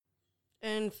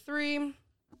In 3,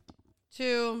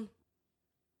 2.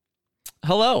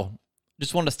 Hello.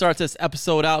 Just wanted to start this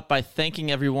episode out by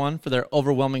thanking everyone for their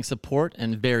overwhelming support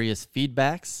and various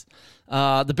feedbacks.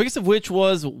 The biggest of which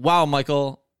was, wow,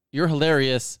 Michael, you're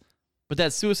hilarious, but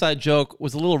that suicide joke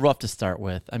was a little rough to start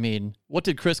with. I mean, what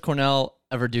did Chris Cornell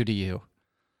ever do to you?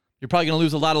 You're probably going to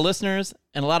lose a lot of listeners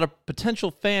and a lot of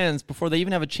potential fans before they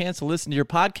even have a chance to listen to your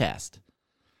podcast,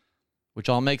 which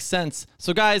all makes sense.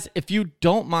 So guys, if you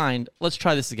don't mind, let's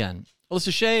try this again.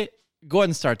 Alyssa Shea, go ahead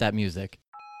and start that music.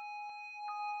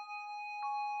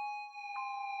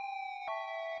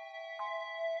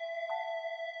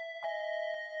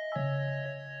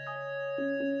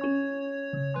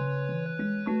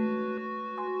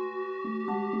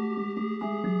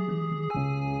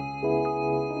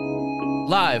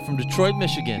 Live from Detroit,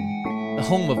 Michigan, the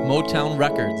home of Motown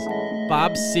Records,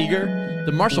 Bob Seger,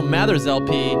 the Marshall Mathers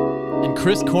LP, and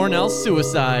Chris Cornell's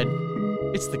Suicide.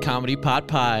 It's the Comedy Pot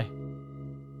Pie.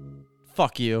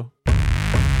 Fuck you.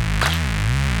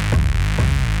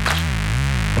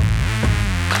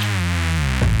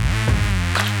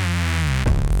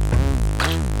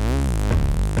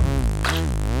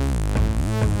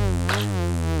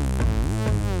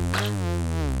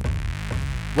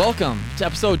 Welcome to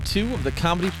episode 2 of the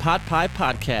Comedy Pot Pie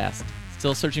Podcast.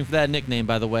 Still searching for that nickname,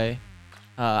 by the way.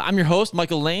 I'm your host,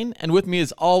 Michael Lane, and with me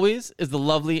as always is the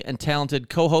lovely and talented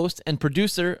co-host and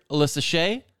producer, Alyssa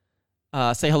Shea.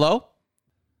 Say hello.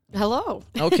 Hello.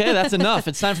 Okay, that's enough.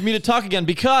 It's time for me to talk again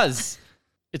because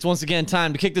it's once again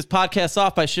time to kick this podcast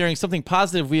off by sharing something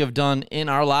positive we have done in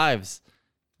our lives,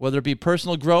 whether it be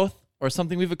personal growth or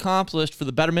something we've accomplished for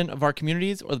the betterment of our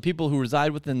communities or the people who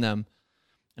reside within them.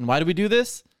 And why do we do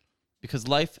this? Because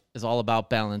life is all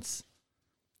about balance.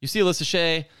 You see, Alyssa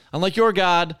Shea, unlike your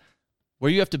God, where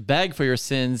you have to beg for your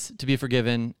sins to be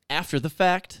forgiven after the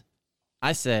fact,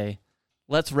 I say,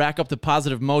 let's rack up the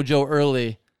positive mojo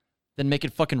early, then make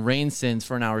it fucking rain sins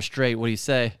for an hour straight. What do you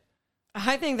say?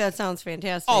 I think that sounds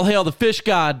fantastic. All hail the fish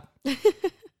god,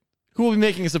 who will be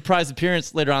making a surprise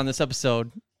appearance later on in this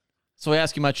episode. So I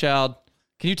ask you, my child,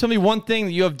 can you tell me one thing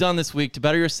that you have done this week to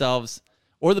better yourselves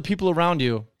or the people around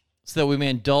you so that we may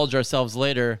indulge ourselves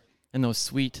later in those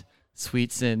sweet,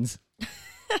 sweet sins?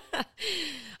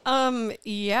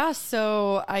 Yeah,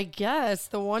 so I guess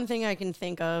the one thing I can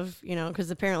think of,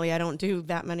 because apparently I don't do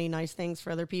that many nice things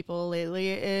for other people lately,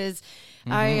 is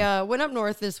I went up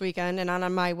north this weekend, and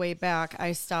on my way back,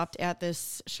 I stopped at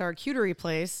this charcuterie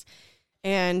place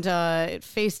and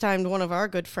FaceTimed one of our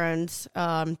good friends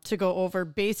to go over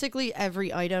basically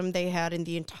every item they had in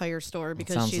the entire store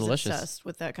because she's delicious. Obsessed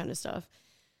with that kind of stuff.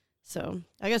 So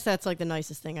I guess that's like the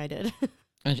nicest thing I did.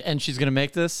 And she's going to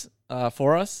make this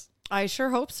for us? I sure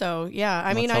hope so. Yeah.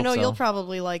 I mean, I know you'll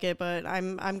probably like it, but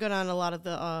I'm good on a lot of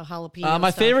the jalapeno my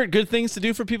stuff. favorite good things to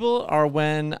do for people are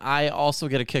when I also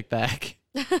get a kickback.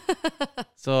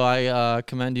 So I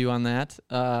commend you on that.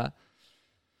 Let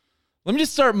me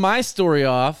just start my story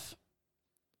off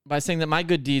by saying that my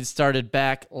good deeds started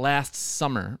back last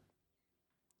summer,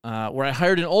 where I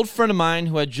hired an old friend of mine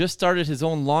who had just started his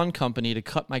own lawn company to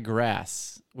cut my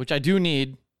grass, which I do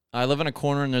need. I live in a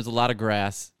corner and there's a lot of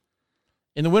grass.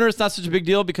 In the winter, it's not such a big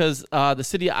deal because the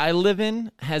city I live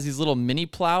in has these little mini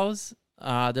plows.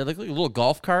 They're like little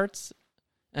golf carts,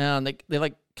 and they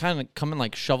like kind of come and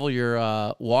like shovel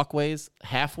your walkways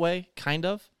halfway, kind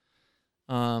of.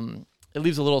 It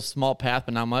leaves a little small path,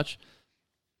 but not much.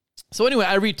 So anyway,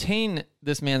 I retain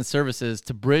this man's services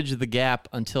to bridge the gap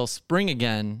until spring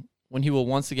again, when he will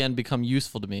once again become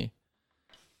useful to me.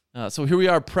 So here we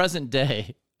are, present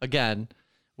day, again,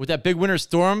 with that big winter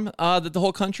storm that the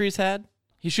whole country's had.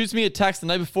 He shoots me a text the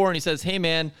night before, and he says, hey,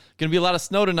 man, going to be a lot of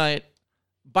snow tonight.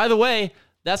 By the way,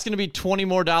 that's going to be $20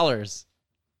 more.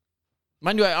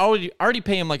 Mind you, I already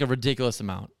pay him like a ridiculous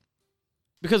amount.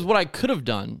 Because what I could have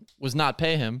done was not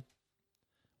pay him.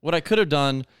 What I could have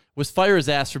done was fire his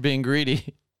ass for being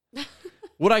greedy.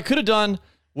 What I could have done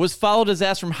was followed his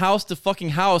ass from house to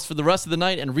fucking house for the rest of the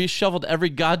night and reshoveled every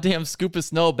goddamn scoop of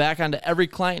snow back onto every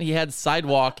client he had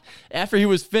sidewalk after he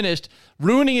was finished,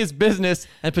 ruining his business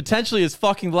and potentially his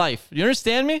fucking life. Do you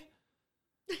understand me?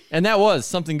 And that was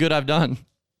something good I've done.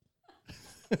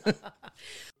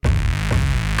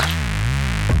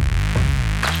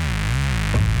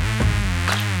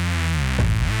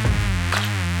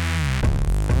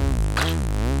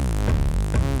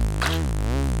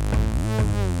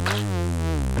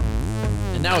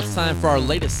 And now it's time for our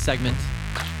latest segment,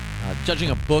 judging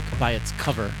a book by its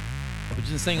cover, which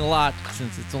isn't saying a lot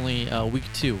since it's only week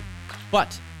 2.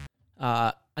 But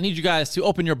I need you guys to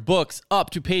open your books up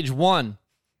to page 1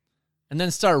 and then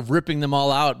start ripping them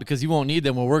all out because you won't need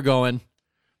them where we're going.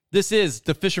 This is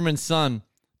The Fisherman's Son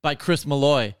by Chris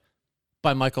Malloy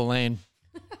by Michael Lane.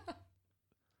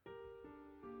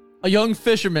 A young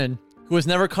fisherman who has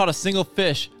never caught a single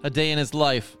fish a day in his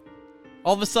life,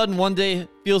 all of a sudden one day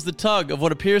feels the tug of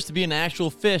what appears to be an actual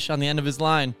fish on the end of his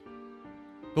line.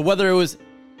 But whether it was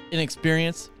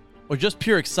inexperience or just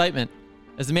pure excitement,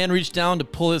 as the man reached down to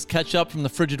pull his catch up from the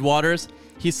frigid waters,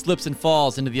 he slips and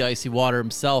falls into the icy water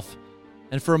himself.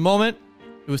 And for a moment,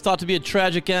 it was thought to be a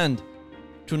tragic end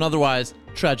to an otherwise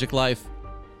tragic life.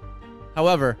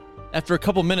 However, after a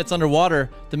couple minutes underwater,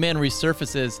 the man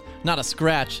resurfaces, not a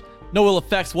scratch, no ill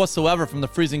effects whatsoever from the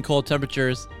freezing cold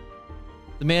temperatures.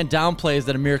 The man downplays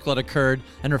that a miracle had occurred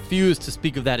and refused to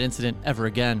speak of that incident ever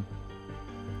again.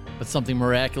 But something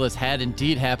miraculous had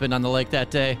indeed happened on the lake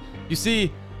that day. You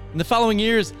see, in the following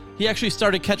years, he actually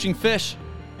started catching fish.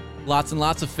 Lots and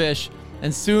lots of fish,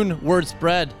 and soon word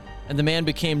spread, and the man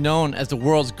became known as the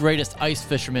world's greatest ice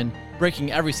fisherman,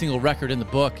 breaking every single record in the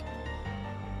book.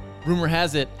 Rumor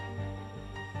has it,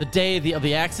 the day of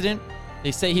the accident,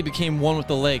 they say he became one with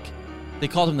the lake. They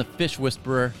called him the Fish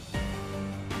Whisperer.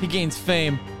 He gains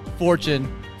fame,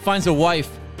 fortune, finds a wife,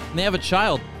 and they have a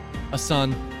child, a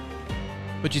son.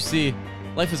 But you see,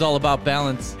 life is all about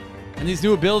balance, and these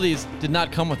new abilities did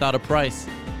not come without a price.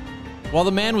 While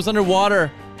the man was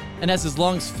underwater and has his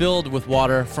lungs filled with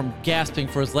water from gasping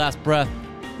for his last breath,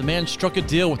 the man struck a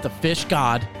deal with the fish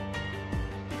god.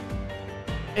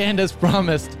 And as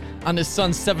promised, on his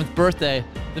son's 7th birthday,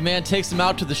 the man takes him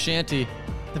out to the shanty,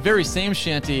 the very same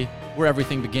shanty where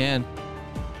everything began.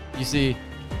 You see,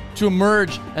 to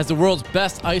emerge as the world's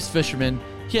best ice fisherman,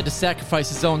 he had to sacrifice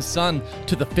his own son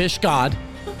to the fish god.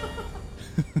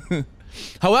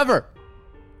 However,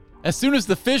 as soon as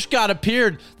the fish god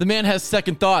appeared, the man has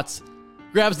second thoughts,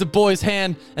 grabs the boy's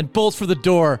hand and bolts for the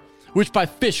door, which by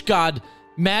fish god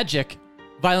magic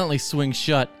violently swings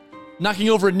shut, knocking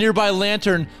over a nearby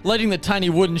lantern, lighting the tiny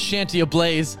wooden shanty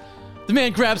ablaze. The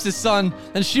man grabs his son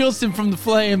and shields him from the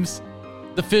flames.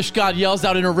 The fish god yells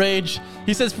out in a rage.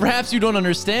 He says, "Perhaps you don't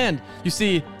understand. You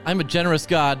see, I'm a generous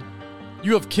god.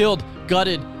 You have killed,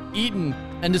 gutted, eaten,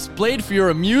 and displayed for your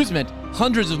amusement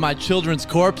hundreds of my children's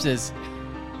corpses.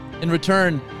 In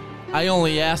return, I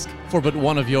only ask for but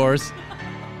one of yours."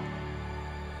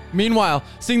 Meanwhile,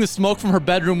 seeing the smoke from her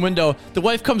bedroom window, the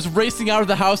wife comes racing out of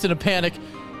the house in a panic.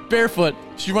 Barefoot,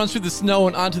 she runs through the snow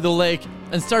and onto the lake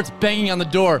and starts banging on the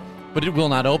door, but it will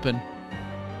not open.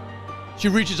 She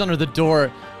reaches under the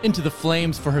door into the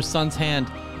flames for her son's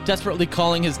hand, desperately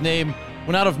calling his name,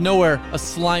 when out of nowhere, a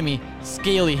slimy,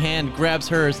 scaly hand grabs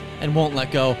hers and won't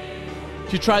let go.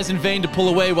 She tries in vain to pull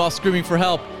away while screaming for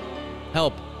help.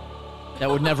 Help that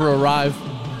would never arrive.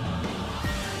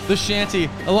 The shanty,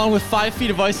 along with 5 feet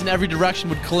of ice in every direction,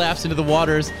 would collapse into the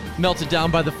waters, melted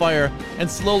down by the fire, and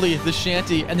slowly the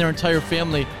shanty and their entire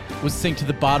family would sink to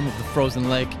the bottom of the frozen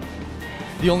lake.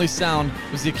 The only sound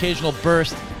was the occasional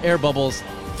burst, air bubbles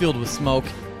filled with smoke.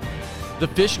 The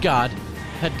fish god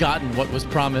had gotten what was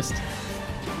promised.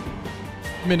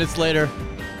 Minutes later,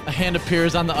 a hand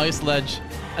appears on the ice ledge,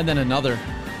 and then another.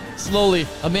 Slowly,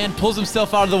 a man pulls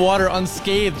himself out of the water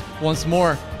unscathed once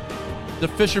more. The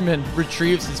fisherman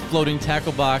retrieves his floating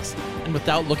tackle box and,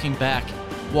 without looking back,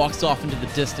 walks off into the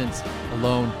distance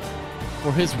alone.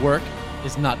 For his work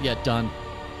is not yet done.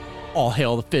 All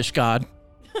hail the fish god.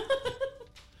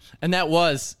 And that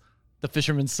was The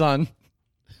Fisherman's Son.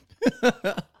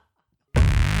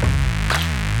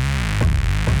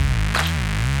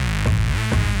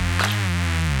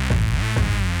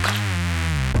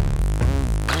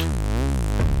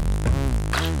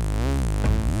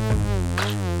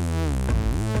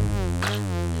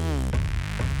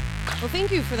 Well,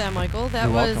 thank you for that, Michael. That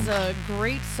You're was welcome. a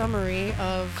great summary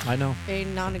of I know. a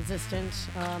non-existent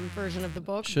version of the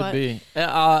book. Should but be.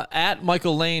 At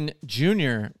Michael Lane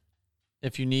Jr.,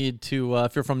 if you need to,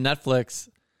 if you're from Netflix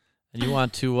and you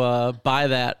want to buy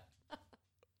that,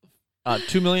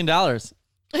 $2 million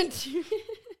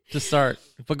to start.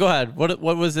 But go ahead. What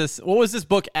was this? What was this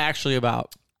book actually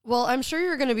about? Well, I'm sure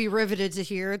you're going to be riveted to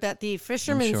hear that The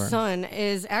Fisherman's sure. Son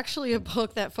is actually a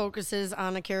book that focuses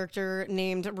on a character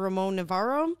named Ramon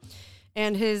Navarro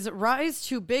and his rise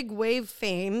to big wave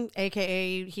fame,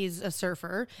 aka he's a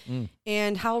surfer,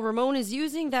 and how Ramon is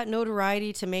using that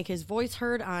notoriety to make his voice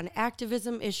heard on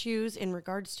activism issues in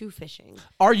regards to fishing.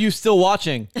 Are you still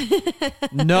watching?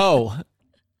 No.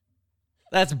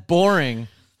 That's boring.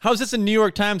 How is this a New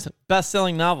York Times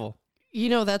best-selling novel? You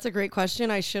know, that's a great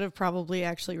question. I should have probably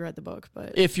actually read the book,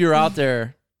 but If you're out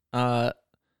there,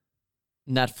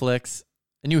 Netflix,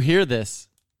 and you hear this,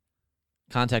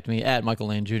 contact me at Michael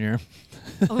Lane Jr.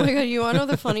 Oh my God, you want to know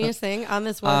the funniest thing on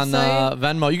this on website?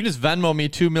 Venmo. You can just Venmo me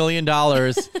 $2 million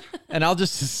and I'll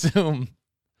just assume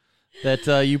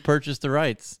that you purchased the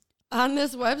rights. On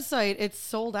this website, it's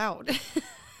sold out.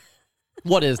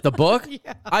 What is the book?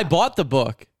 Yeah. I bought the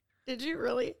book. Did you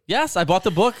really? Yes, I bought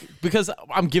the book because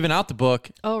I'm giving out the book.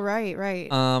 Oh,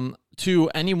 right. To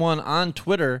anyone on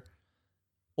Twitter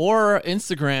or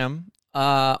Instagram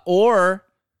or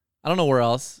I don't know where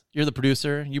else. You're the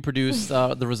producer. You produce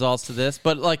the results to this.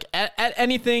 But like at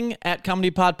anything at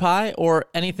Comedy Pod Pie or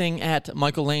anything at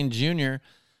Michael Lane Jr.,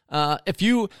 if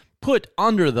you put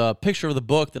under the picture of the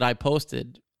book that I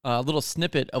posted a little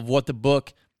snippet of what the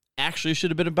book actually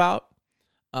should have been about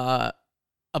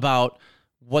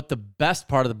what the best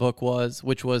part of the book was,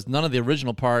 which was none of the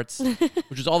original parts,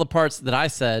 which is all the parts that I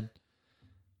said,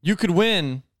 you could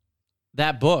win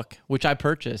that book, which I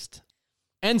purchased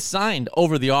and signed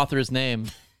over the author's name.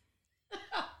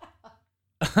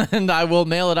 And I will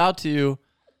mail it out to you,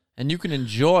 and you can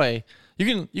enjoy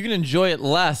it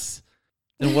less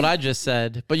than what I just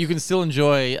said, but you can still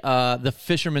enjoy The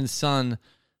Fisherman's Son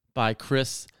by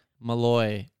Chris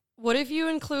Malloy. What if you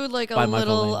include like a By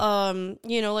Michael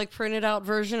little, like printed out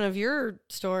version of your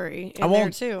story in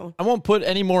there too? I won't put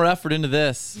any more effort into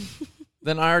this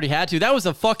than I already had to. That was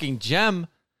a fucking gem.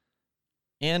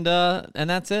 And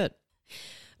that's it.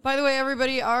 By the way,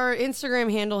 everybody, our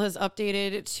Instagram handle has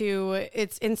updated to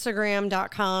it's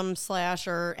Instagram.com/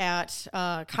 or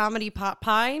at Comedy Pot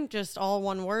Pie, just all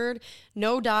one word,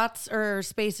 no dots or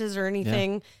spaces or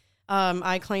anything. Yeah.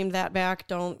 I claimed that back.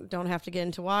 Don't have to get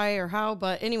into why or how,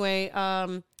 but anyway,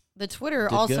 the Twitter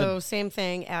Did also good. Same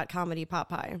thing at Comedy Pot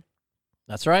Pie.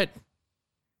 That's right.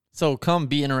 So come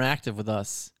be interactive with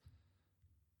us,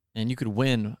 and you could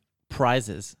win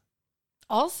prizes.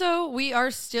 Also, we are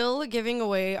still giving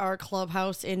away our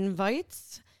Clubhouse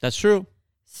invites. That's true.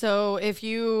 So if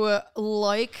you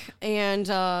like and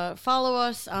follow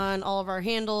us on all of our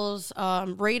handles,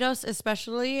 rate us,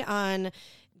 especially on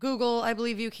Google, I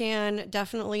believe you can,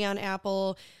 definitely on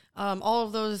Apple, all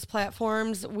of those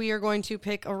platforms. We are going to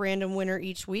pick a random winner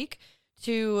each week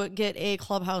to get a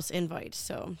Clubhouse invite.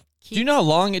 So do you know how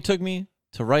long it took me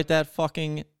to write that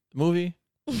fucking movie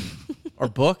or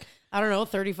book? I don't know,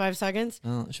 35 seconds.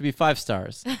 It should be 5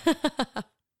 stars.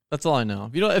 That's all I know.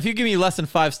 If you give me less than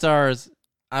 5 stars,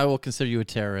 I will consider you a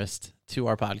terrorist to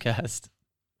our podcast.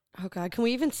 Oh, God. Can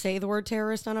we even say the word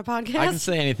terrorist on a podcast? I can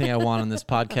say anything I want on this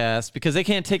podcast because they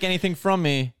can't take anything from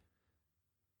me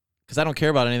because I don't care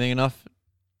about anything enough.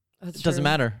 It doesn't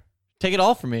matter. Take it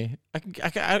all from me.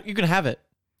 You can have it.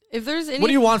 If there's any... What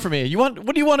do you want from me? What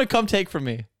do you want to come take from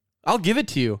me? I'll give it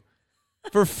to you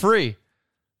for free.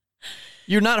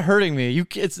 You're not hurting me.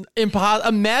 It's impossible.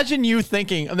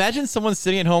 Imagine someone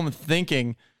sitting at home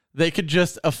thinking they could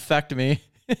just affect me.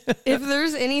 If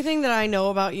there's anything that I know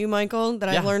about you, Michael, that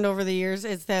I've learned over the years,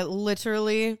 it's that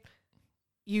literally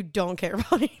you don't care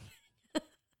about it.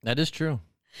 That is true.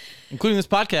 Including this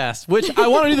podcast, which I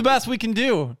want to do the best we can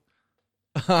do.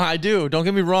 I do. Don't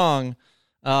get me wrong.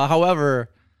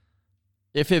 However,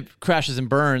 if it crashes and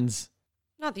burns.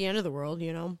 Not the end of the world,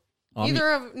 you know.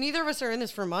 Neither of us are in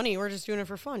this for money. We're just doing it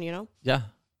for fun, you know? Yeah.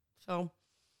 So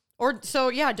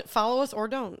follow us or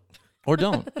don't. Or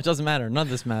don't. It doesn't matter. None of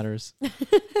this matters.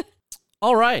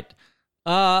 All right.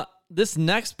 This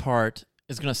next part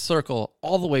is going to circle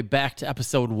all the way back to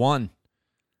episode 1,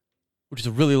 which is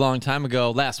a really long time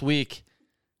ago, last week,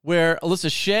 where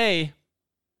Alyssa Shea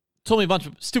told me a bunch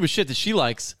of stupid shit that she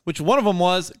likes, which one of them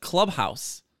was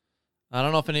Clubhouse. I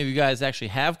don't know if any of you guys actually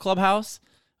have Clubhouse,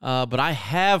 but I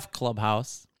have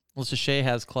Clubhouse. Alyssa Shea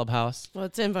has Clubhouse. Well,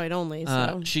 it's invite only.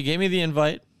 So she gave me the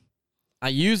invite. I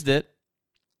used it.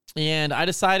 And I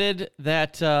decided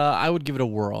that I would give it a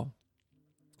whirl.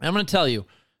 And I'm going to tell you,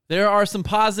 there are some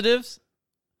positives,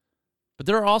 but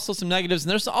there are also some negatives, and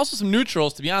there's also some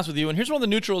neutrals, to be honest with you. And here's one of the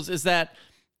neutrals is that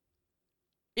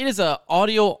it is an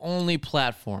audio-only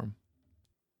platform.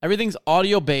 Everything's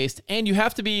audio-based, and you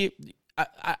have to be...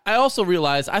 I also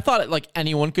realized, I thought like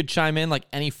anyone could chime in, like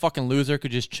any fucking loser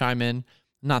could just chime in.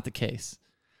 Not the case.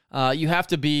 You have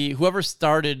to be whoever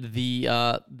started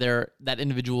that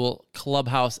individual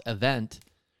Clubhouse event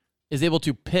is able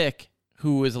to pick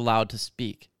who is allowed to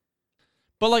speak.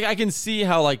 But like I can see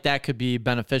how like that could be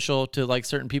beneficial to like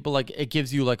certain people. Like it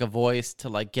gives you like a voice to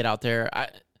like get out there.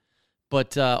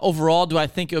 But overall, do I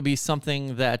think it would be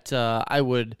something that I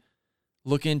would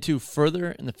look into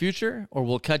further in the future, or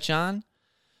will catch on?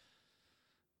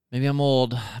 Maybe I'm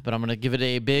old, but I'm gonna give it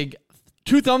a big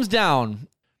 2 thumbs down.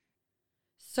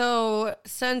 So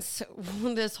since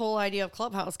this whole idea of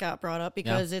Clubhouse got brought up,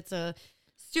 because it's a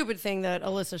stupid thing that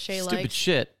Alyssa Shea likes. Stupid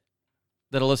shit.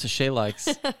 that Alyssa Shea likes?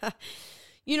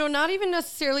 Not even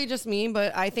necessarily just me,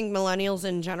 but I think millennials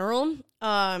in general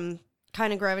kind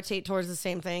of gravitate towards the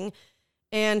same thing.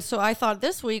 And so I thought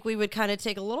this week we would kind of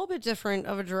take a little bit different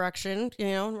of a direction.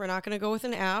 We're not going to go with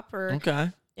an app or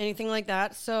anything like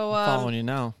that. So I'm following you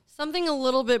now. Something a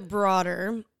little bit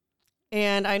broader.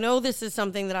 And I know this is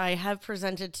something that I have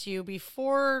presented to you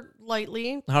before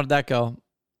lightly. How did that go?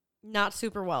 Not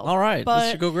super well. All right.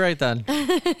 This should go great then.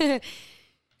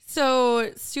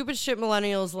 So, stupid shit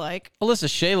millennials like. Alyssa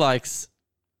Shea likes.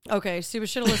 Okay, stupid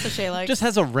shit Alyssa Shea likes. Just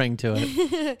has a ring to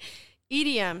it.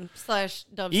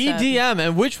 EDM/dubstep. EDM.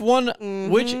 And which one,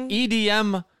 which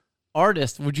EDM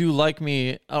artist would you like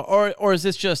me, or is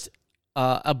this just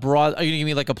a broad, are you going to give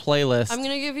me like a playlist? I'm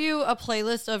going to give you a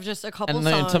playlist of just a couple songs.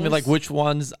 songs. And then tell me like which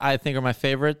ones I think are my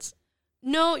favorites.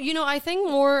 No, I think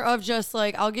more of just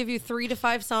like, I'll give you 3 to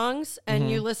 5 songs and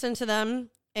you listen to them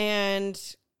and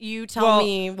you tell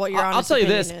me what your honest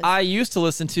opinion is. I'll tell you this. I used to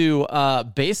listen to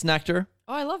Bass Nectar.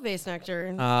 Oh, I love Bass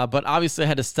Nectar. But obviously I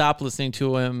had to stop listening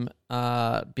to him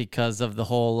because of the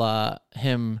whole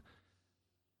him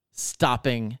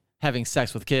stopping having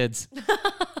sex with kids.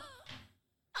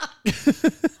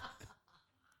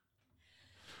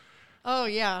 Oh,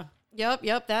 yeah.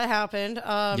 Yep, that happened.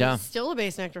 Still a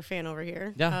Bass Nectar fan over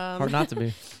here. Yeah, hard not to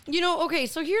be. Okay,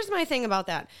 so here's my thing about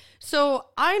that. So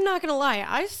I'm not going to lie.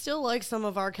 I still like some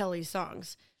of R. Kelly's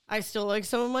songs. I still like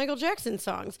some of Michael Jackson's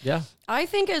songs. Yeah. I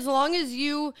think as long as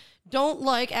you don't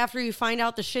like, after you find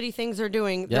out the shitty things they're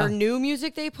doing, their new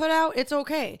music they put out, it's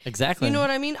okay. Exactly. You know what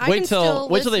I mean? Wait till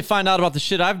they find out about the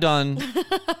shit I've done.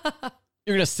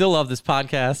 You're going to still love this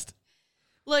podcast.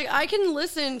 Like, I can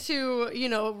listen to,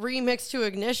 Remix to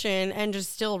Ignition and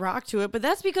just still rock to it. But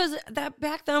that's because that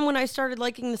back then when I started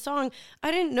liking the song,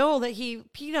 I didn't know that he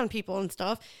peed on people and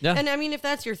stuff. Yeah. And I mean, if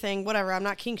that's your thing, whatever. I'm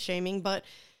not kink shaming, but,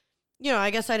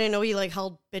 I guess I didn't know he like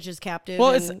held bitches captive.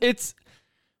 Well,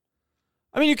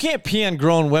 I mean, you can't pee on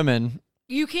grown women.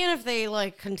 You can if they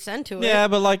like consent to it. Yeah,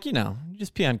 but you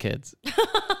just pee on kids.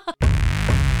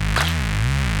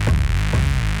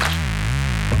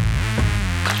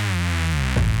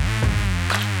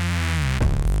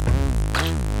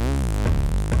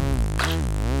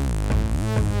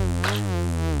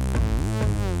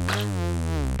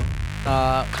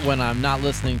 When I'm not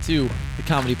listening to the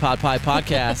Comedy Pod Pie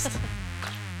podcast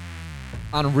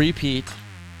on repeat,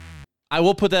 I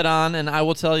will put that on and I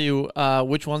will tell you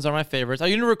which ones are my favorites. Are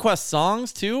you going to request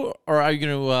songs too, or are you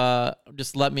going to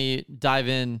just let me dive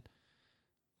in?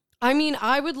 I mean,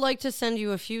 I would like to send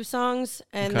you a few songs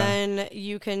and then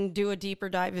you can do a deeper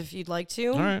dive if you'd like to.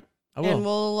 All right. I will. And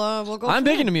we'll go. I'm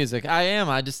big into music. I am.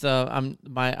 I just I'm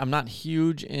not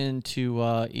huge into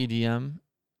EDM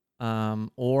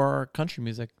or country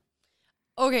music.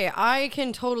 Okay, I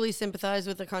can totally sympathize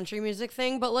with the country music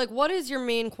thing, but what is your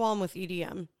main qualm with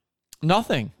EDM?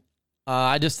 Nothing.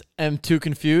 I just am too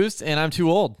confused and I'm too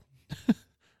old.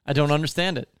 I don't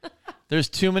understand it. There's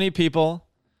too many people.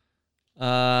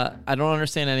 I don't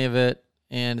understand any of it,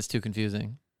 and it's too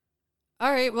confusing.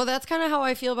 All right, well, that's kind of how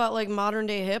I feel about modern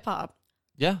day hip hop.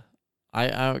 Yeah,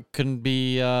 I couldn't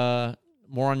be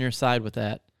more on your side with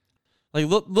that.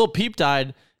 Lil Peep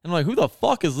died. And I'm like, who the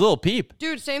fuck is Lil Peep?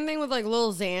 Dude, same thing with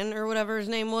Lil Xan or whatever his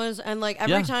name was. And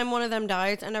every time one of them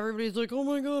dies and everybody's like, oh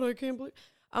my God, I can't believe.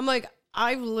 I'm like,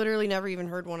 I've literally never even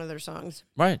heard one of their songs.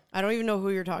 Right. I don't even know who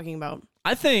you're talking about.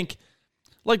 I think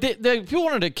people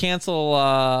wanted to cancel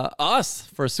us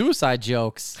for suicide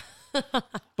jokes.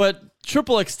 But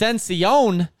Triple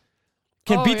Extension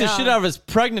can beat the shit out of his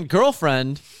pregnant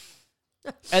girlfriend.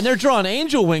 And they're drawing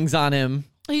angel wings on him.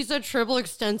 He said triple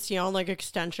extension, like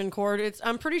extension cord.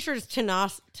 I'm pretty sure it's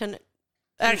Tenacion.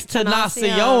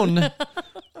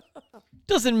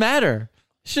 Doesn't matter.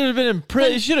 Should have been in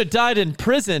prison. He should have died in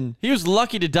prison. He was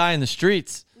lucky to die in the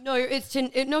streets. No,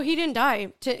 no, he didn't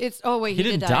die. He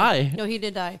didn't die. No, he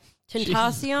did die.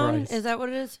 Tentacion, is that what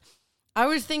it is? I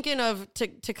was thinking of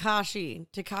Tekashi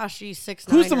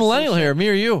 6ix9ine. Who's the millennial here, me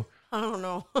or you? I don't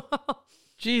know.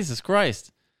 Jesus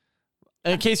Christ.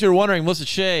 In case you're wondering, Melissa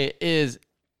Shea is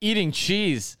eating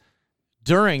cheese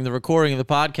during the recording of the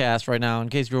podcast right now, in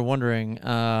case you were wondering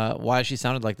why she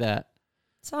sounded like that.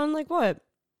 Sound like what?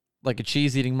 Like a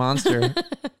cheese-eating monster.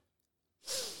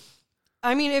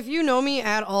 I mean, if you know me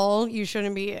at all, you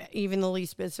shouldn't be even the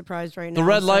least bit surprised right now. The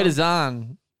red light is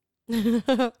on.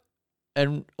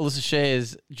 And Melissa Shea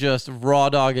is just raw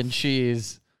dog and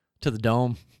cheese to the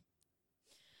dome.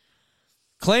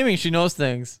 Claiming she knows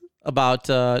things about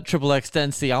Triple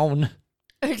Extension.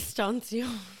 Extension.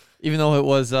 Even though it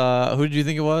was, who did you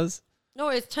think it was? No,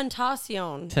 it's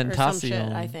Tentacion. Tentacion. Or some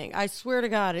shit, I think. I swear to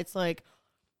God, it's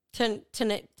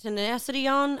tenacity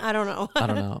on? I don't know. I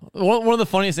don't know. One of the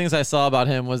funniest things I saw about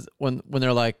him was when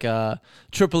they're like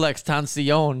triple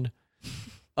extension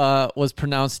was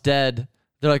pronounced dead.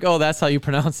 They're like, oh, that's how you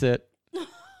pronounce it.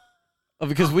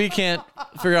 Because we can't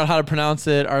figure out how to pronounce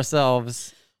it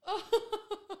ourselves.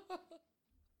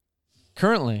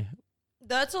 Currently.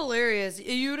 That's hilarious.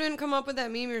 You didn't come up with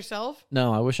that meme yourself?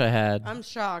 No, I wish I had. I'm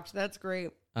shocked. That's great.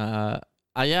 I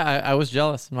was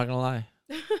jealous. I'm not going to lie.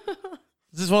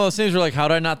 This is one of those things where like, how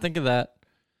did I not think of that?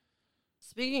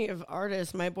 Speaking of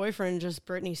artists, my boyfriend just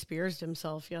Britney Spears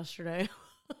himself yesterday.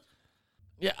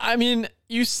 Yeah, I mean,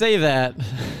 you say that.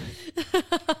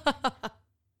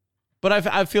 But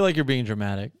I feel like you're being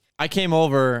dramatic. I came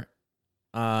over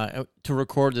to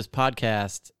record this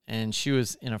podcast, and she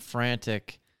was in a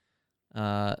frantic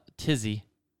tizzy,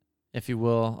 if you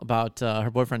will, about her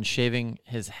boyfriend shaving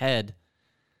his head.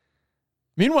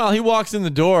 Meanwhile, he walks in the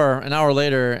door an hour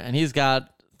later, and he's got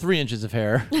 3 inches of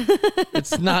hair.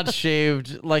 It's not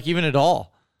shaved, like, even at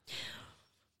all.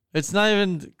 It's not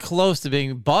even close to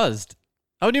being buzzed.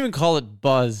 I wouldn't even call it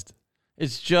buzzed.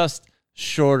 It's just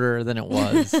shorter than it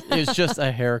was. It was just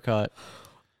a haircut.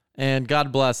 And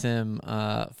God bless him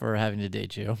for having to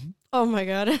date you. Oh, my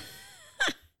God.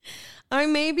 I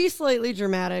may be slightly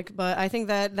dramatic, but I think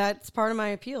that's part of my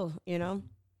appeal, you know?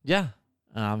 Yeah.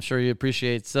 I'm sure he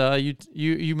appreciates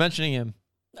you mentioning him.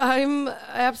 I'm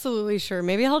absolutely sure.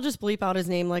 Maybe I'll just bleep out his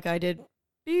name like I did.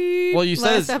 Well, you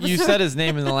said his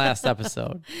name in the last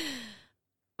episode.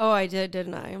 Oh, I did,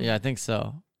 didn't I? Yeah, I think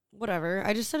so. Whatever.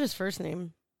 I just said his first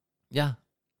name. Yeah.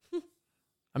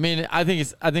 I mean, I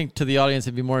think to the audience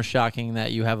it'd be more shocking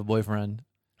that you have a boyfriend.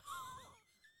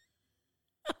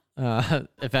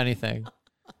 If anything.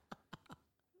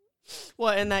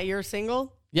 What, and that you're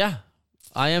single? Yeah.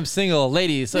 I am single,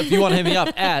 ladies. So if you want to hit me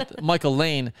up at Michael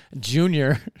Lane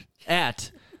Jr. at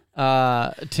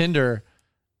Tinder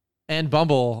and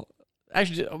Bumble.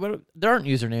 Actually, there aren't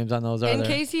usernames on those, are there? In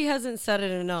case he hasn't said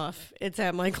it enough, it's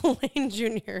at Michael Lane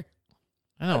Jr.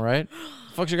 I know, right?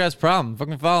 Fuck's your guys' problem?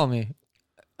 Fucking follow me.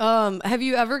 Have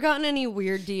you ever gotten any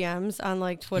weird DMs on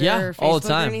like Twitter or Facebook all the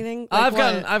time. or anything? Like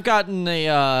I've gotten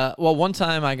a one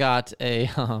time I got a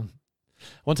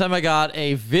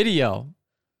video.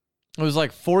 It was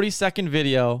like 40-second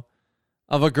video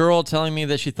of a girl telling me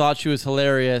that she thought she was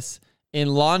hilarious in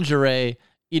lingerie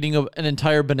eating an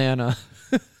entire banana.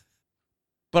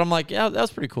 But I'm like, yeah, that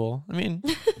was pretty cool. I mean,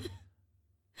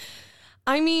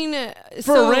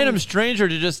 for a random stranger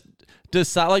to just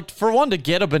decide, like, for one, to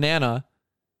get a banana.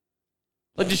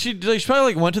 Like, she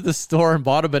probably like went to the store and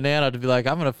bought a banana to be like,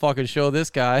 I'm gonna fucking show this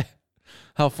guy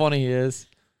how funny he is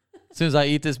as soon as I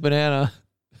eat this banana.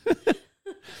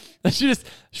 And she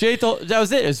ate that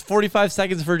was it. It was 45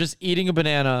 seconds for just eating a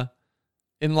banana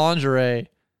in lingerie,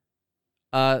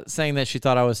 saying that she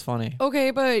thought I was funny. Okay,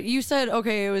 but you said,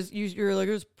 okay, you're like,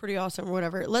 it was pretty awesome or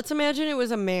whatever. Let's imagine it was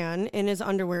a man in his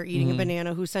underwear eating a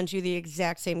banana who sent you the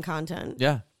exact same content.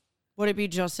 Yeah. Would it be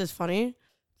just as funny?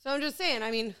 So I'm just saying,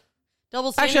 I mean,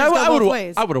 double standards go both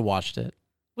ways. I would have watched it.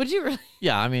 Would you really?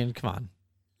 Yeah, I mean, come on.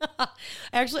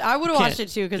 Actually, I would have watched it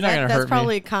too because that's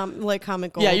probably comic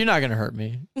gold. Yeah, you're not gonna hurt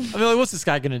me. I mean, like, what's this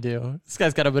guy gonna do? This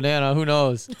guy's got a banana. Who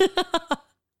knows?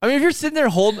 I mean, if you're sitting there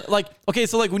holding, like, okay,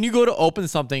 so like when you go to open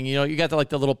something, you know, you got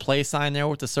the little play sign there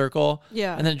with the circle,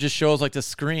 yeah, and then it just shows like the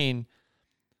screen.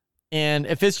 And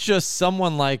if it's just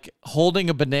someone like holding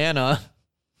a banana,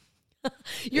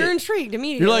 you're intrigued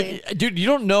immediately. You're like, dude, you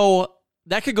don't know,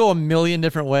 that could go a million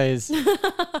different ways.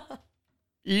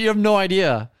 You have no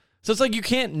idea. So it's like you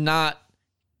can't not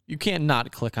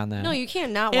click on that. No, you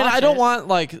can't not watch it. And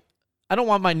I don't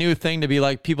want my new thing to be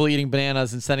like people eating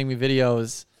bananas and sending me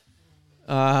videos.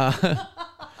 At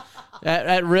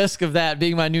risk of that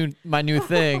being my new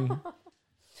thing.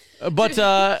 But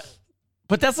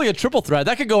that's like a triple threat.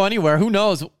 That could go anywhere. Who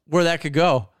knows where that could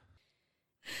go?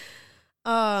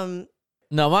 No,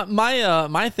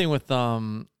 my thing with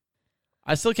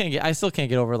I still can't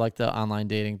get over like the online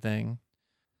dating thing,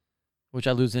 which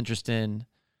I lose interest in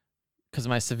because of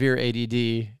my severe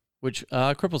ADD, which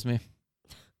cripples me.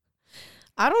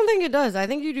 I don't think it does. I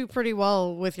think you do pretty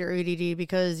well with your ADD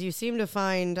because you seem to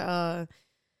find a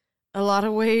lot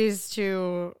of ways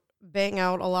to bang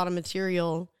out a lot of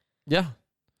material. Yeah.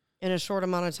 In a short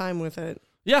amount of time with it.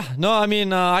 Yeah. No, I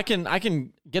mean, I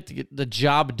can get the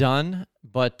job done,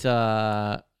 but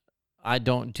I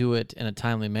don't do it in a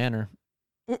timely manner.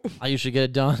 I usually get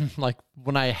it done like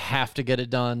when I have to get it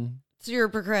done. So you're a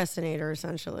procrastinator,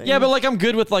 essentially. Yeah, but like I'm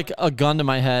good with like a gun to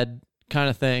my head kind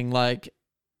of thing. Like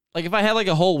if I had like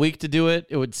a whole week to do it,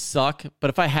 it would suck. But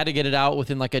if I had to get it out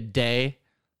within like a day,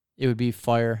 it would be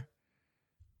fire.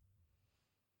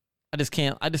 I just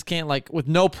can't like with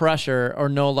no pressure or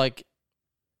no like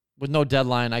with no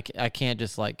deadline. I can't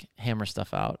just like hammer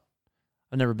stuff out.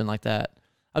 I've never been like that.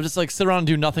 I'll just like sit around and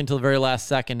do nothing till the very last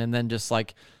second and then just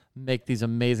like make these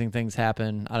amazing things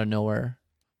happen out of nowhere.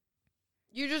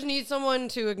 You just need someone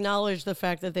to acknowledge the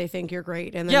fact that they think you're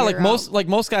great, and then Yeah, you're out.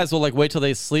 most guys will like wait till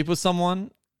they sleep with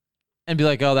someone and be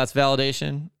like, "Oh, that's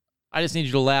validation." I just need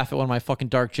you to laugh at one of my fucking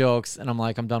dark jokes, and I'm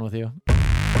like, I'm done with you.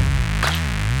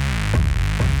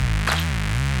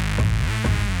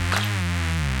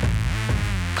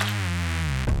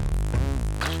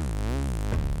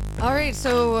 All right,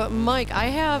 so Mike, I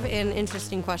have an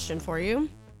interesting question for you.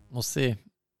 We'll see.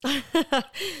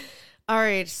 All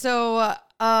right, so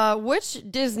which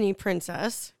Disney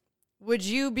princess would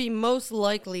you be most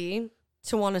likely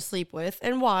to want to sleep with,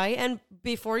 and why? And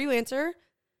before you answer,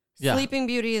 Yeah. Sleeping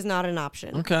Beauty is not an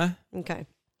option. Okay. Okay.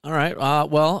 All right.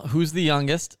 Well, who's the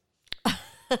youngest?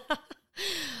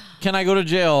 Can I go to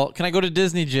jail? Can I go to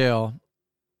Disney jail?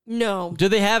 No. Do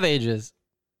they have ages?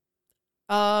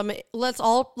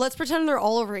 Let's pretend they're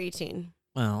all over 18.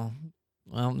 Well,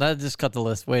 that just cut the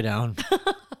list way down.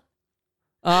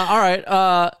 All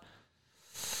right.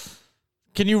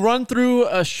 Can you run through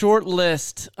a short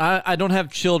list? I don't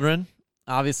have children,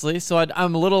 obviously, so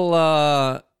I'm a little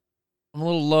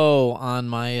low on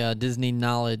my Disney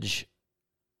knowledge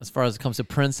as far as it comes to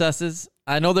princesses.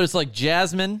 I know there's like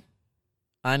Jasmine.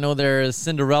 I know there is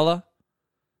Cinderella.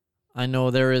 I know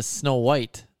there is Snow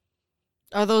White.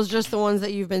 Are those just the ones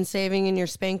that you've been saving in your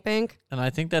spank bank? And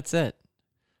I think that's it.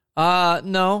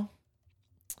 No.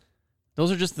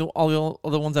 Those are just all the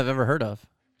other ones I've ever heard of.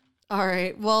 All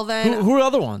right. Well, then Who are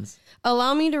other ones?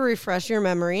 allow me to refresh your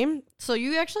memory. So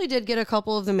you actually did get a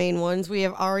couple of the main ones. We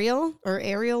have Ariel,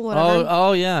 whatever.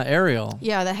 Oh yeah, Ariel.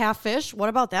 Yeah, the half fish. What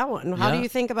about that one? How do Yeah. you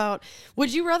think about,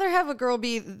 would you rather have a girl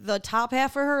be the top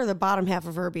half of her or the bottom half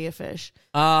of her be a fish?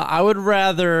 I would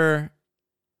rather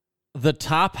the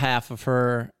top half of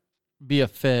her be a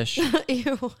fish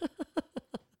Ew.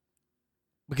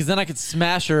 because then I could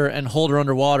smash her and hold her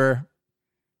underwater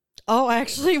Oh,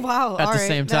 actually, wow. at All the right,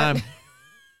 same that- time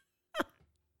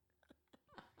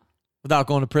without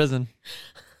going to prison.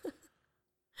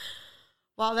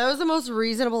 Wow, that was the most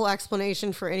reasonable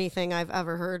explanation for anything I've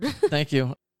ever heard. Thank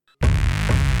you.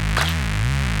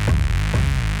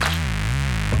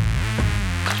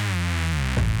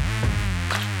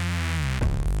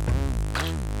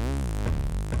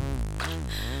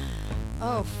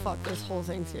 Oh, fuck, this whole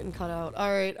thing's getting cut out. All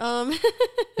right.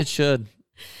 It should.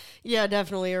 Yeah,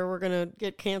 definitely, or we're gonna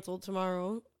get canceled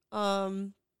tomorrow.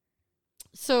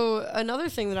 So another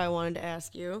thing that I wanted to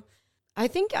ask you, I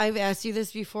think I've asked you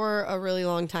this before a really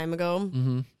long time ago,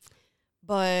 Mm-hmm.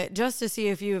 but just to see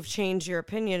if you have changed your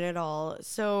opinion at all.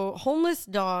 So homeless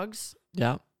dogs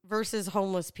Yeah. versus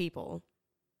homeless people.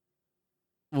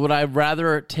 Would I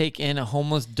rather take in a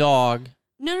homeless dog?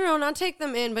 No, not take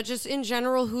them in, but just in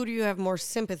general, who do you have more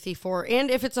sympathy for?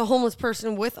 And if it's a homeless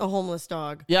person with a homeless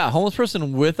dog. Yeah, a homeless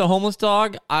person with a homeless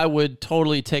dog, I would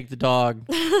totally take the dog.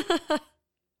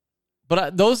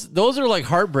 But those are like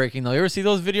heartbreaking though. You ever see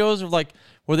those videos of like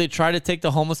where they try to take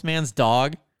the homeless man's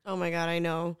dog? Oh my God, I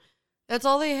know. That's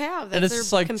all they have. That's And it's their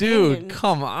just like, companion. dude,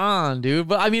 come on, dude.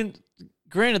 But I mean,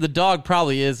 granted, the dog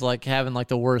probably is like having like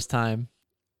the worst time.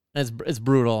 It's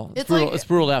brutal. It's It's brutal. like- It's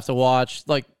brutal to have to watch.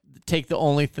 Like take the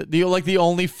only the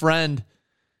only friend.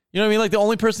 You know what I mean? Like the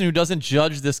only person who doesn't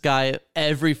judge this guy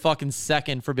every fucking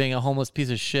second for being a homeless piece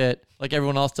of shit, like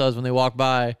everyone else does when they walk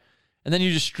by, and then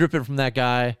you just strip it from that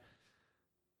guy,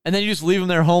 and then you just leave him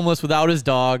there homeless without his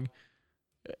dog.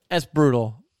 That's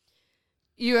brutal.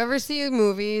 You ever see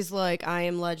movies like I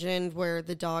Am Legend where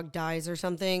the dog dies or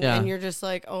something, Yeah. and you're just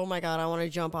like, oh my God, I want to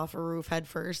jump off a roof head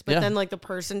first. But Yeah. then like the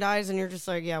person dies and you're just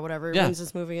like, yeah, whatever. Yeah. When's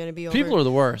this movie going to be over? People are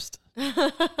the worst.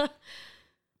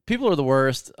 People are the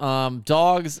worst.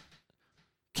 Dogs,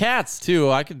 cats too.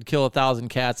 I could kill 1,000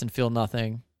 cats and feel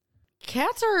nothing.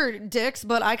 Cats are dicks,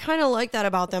 but I kind of like that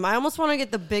about them. I almost want to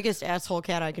get the biggest asshole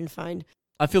cat I can find.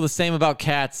 I feel the same about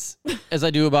cats as I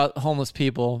do about homeless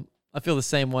people. I feel the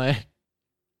same way.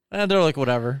 And they're like,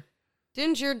 whatever.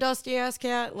 Didn't your dusty ass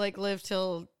cat like live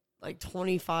till like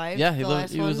 25? Yeah, the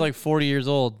last he was one? like 40 years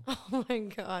old. Oh my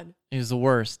God. He was the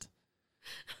worst.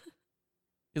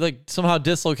 He like somehow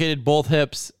dislocated both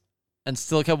hips and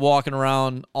still kept walking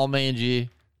around all mangy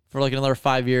for like another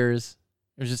 5 years.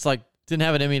 It was just like, didn't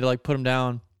have it in me to like put him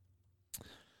down.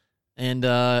 And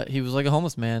he was like a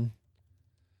homeless man.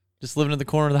 Just living in the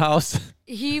corner of the house.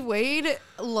 He weighed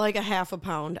like a half a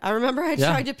pound. I remember I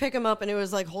Yeah. tried to pick him up and it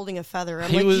was like holding a feather. I'm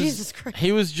He like, was- Jesus Christ.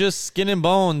 He was just skin and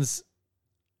bones.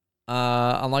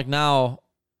 Unlike now,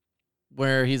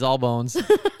 where he's all bones.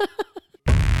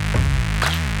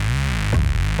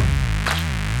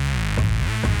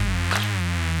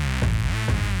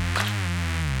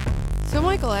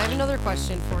 Michael, I have another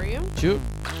question for you. Shoot.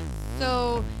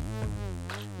 So,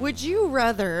 would you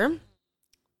rather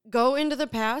go into the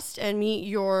past and meet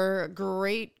your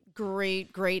great,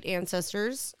 great, great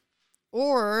ancestors,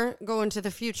 or go into the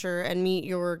future and meet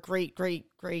your great, great,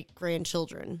 great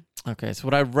grandchildren? Okay, so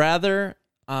would I rather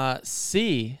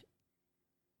see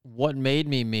what made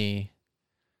me me,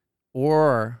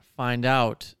 or find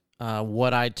out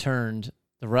what I turned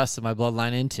the rest of my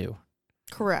bloodline into?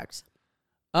 Correct.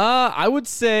 I would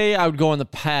say I would go in the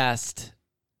past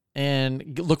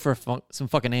and look for some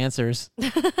fucking answers.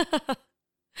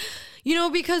 You know,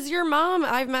 because your mom,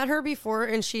 I've met her before,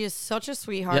 and she is such a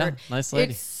sweetheart. Yeah, nice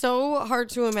lady. It's so hard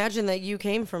to imagine that you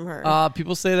came from her.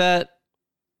 People say that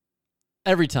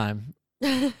every time,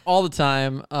 all the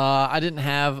time. I didn't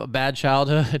have a bad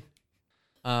childhood,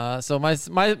 so my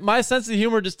sense of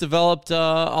humor just developed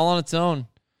all on its own.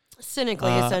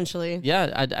 Cynically, essentially.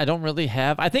 Yeah, I don't really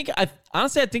have. I think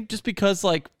honestly, I think just because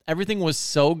like everything was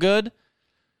so good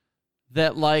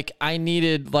that like I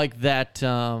needed like that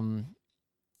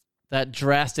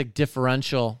drastic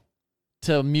differential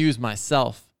to amuse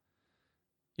myself.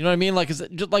 You know what I mean? Like, is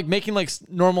it just like making like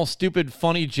normal, stupid,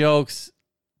 funny jokes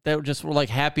that just were like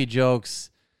happy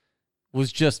jokes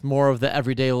was just more of the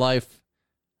everyday life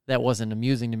that wasn't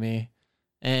amusing to me,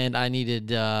 and I needed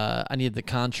the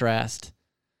contrast.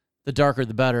 The darker,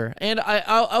 the better. And I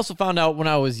also found out when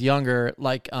I was younger,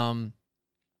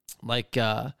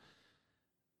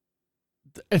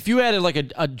 if you added like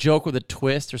a joke with a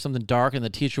twist or something dark, and the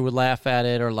teacher would laugh at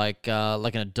it, or like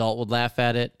an adult would laugh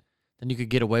at it, then you could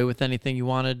get away with anything you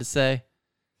wanted to say.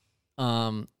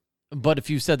 But if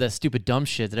you said that stupid dumb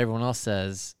shit that everyone else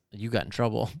says, you got in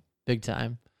trouble big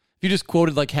time. If you just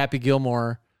quoted like Happy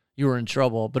Gilmore, you were in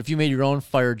trouble. But if you made your own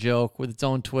fire joke with its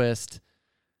own twist,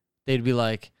 they'd be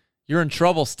like, you're in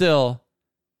trouble still,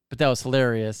 but that was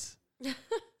hilarious.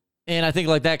 And I think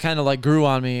like that kind of like grew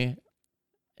on me.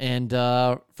 And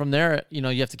from there, you know,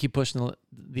 you have to keep pushing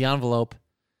the envelope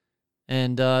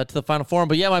and to the final form.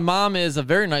 But yeah, my mom is a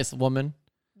very nice woman.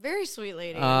 Very sweet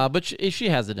lady. But she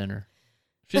has it in her.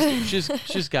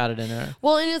 She's got it in her.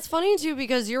 Well, and it's funny too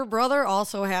because your brother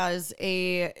also has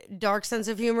a dark sense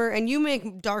of humor, and you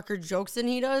make darker jokes than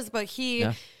he does, but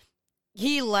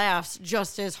he laughs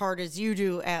just as hard as you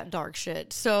do at dark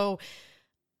shit. So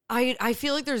I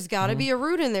feel like there's got to be a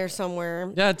root in there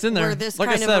somewhere. Yeah, it's in there. Where this like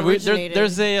kind I said, of originated.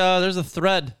 there's a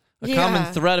thread,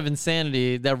 common thread of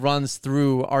insanity that runs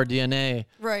through our DNA.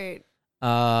 Right.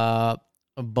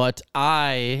 But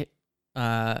I,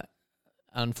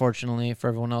 unfortunately for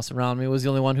everyone else around me, was the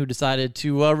only one who decided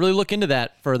to really look into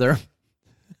that further.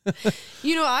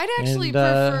 You know, I'd actually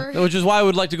prefer... Which is why I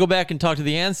would like to go back and talk to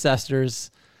the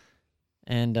ancestors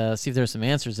and see if there's some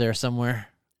answers there somewhere.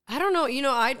 I don't know. You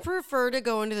know, I'd prefer to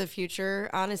go into the future,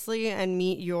 honestly, and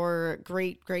meet your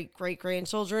great, great, great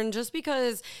grandchildren, just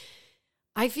because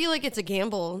I feel like it's a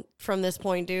gamble from this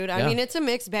point, dude. I mean, it's a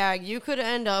mixed bag. You could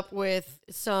end up with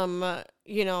some,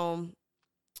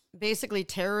 basically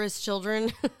terrorist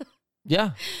children.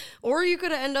 Yeah. Or you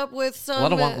could end up with some... Well, I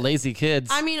don't want lazy kids.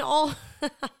 I mean, all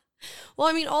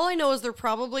I know is they're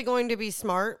probably going to be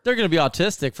smart. They're going to be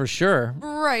autistic for sure.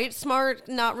 Right. Smart,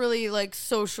 not really like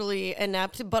socially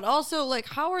inept, but also like,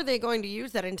 how are they going to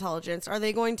use that intelligence? Are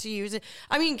they going to use it?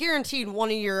 I mean, guaranteed one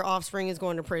of your offspring is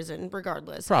going to prison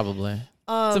regardless. Probably.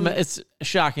 It's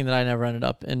shocking that I never ended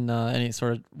up in any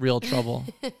sort of real trouble.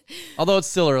 Although it's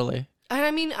still early. And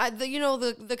I mean,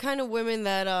 the kind of women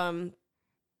that,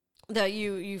 that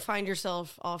you find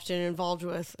yourself often involved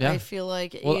with, I feel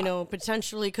like,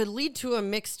 potentially could lead to a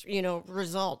mixed,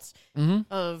 results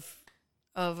of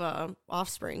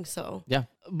offspring. So yeah,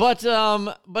 but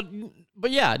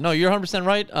yeah, no, you're 100%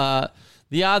 right.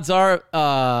 The odds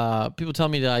are, people tell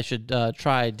me that I should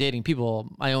try dating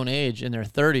people my own age in their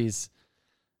 30s,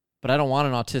 but I don't want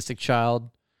an autistic child.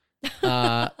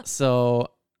 So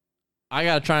I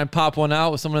got to try and pop one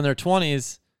out with someone in their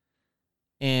 20s.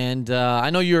 And I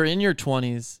know you're in your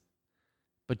 20s,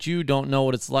 but you don't know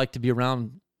what it's like to be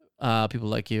around people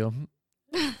like you.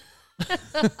 I've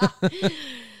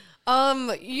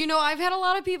had a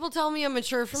lot of people tell me I'm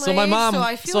mature for my my age, mom, so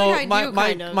I feel like I do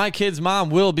kind of. My kid's mom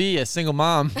will be a single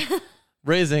mom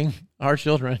raising our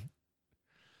children.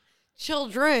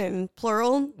 Children,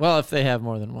 plural? Well, if they have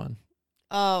more than one.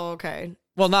 Oh, okay.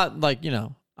 Well, not like,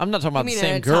 I'm not talking about the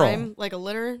same at a girl. Time, like a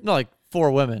litter? No, like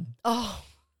 4 women. Oh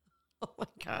my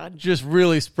God. Just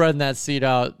really spreading that seed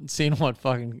out and seeing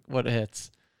what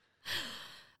hits.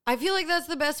 I feel like that's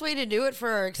the best way to do it for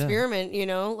our experiment,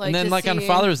 Like, and then like on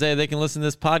Father's Day, they can listen to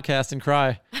this podcast and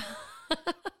cry.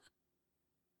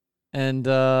 And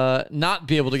not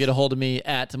be able to get a hold of me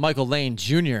at Michael Lane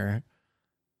Jr.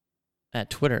 at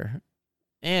Twitter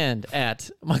and at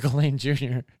Michael Lane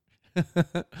Jr.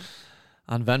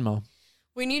 on Venmo.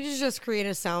 We need to just create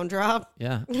a sound drop.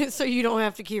 Yeah. So you don't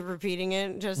have to keep repeating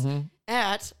it. Just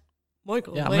at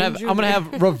Michael Yeah, Lane Jr. I'm gonna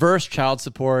have reverse child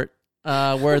support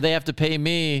where they have to pay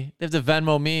me, they have to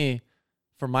Venmo me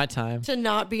for my time. To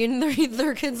not be in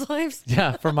their kids' lives.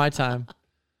 Yeah, for my time.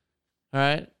 All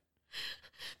right.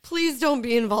 Please don't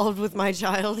be involved with my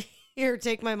child. Here,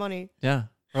 take my money. Yeah.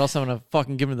 Or else I'm gonna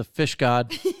fucking give him to the fish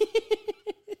god.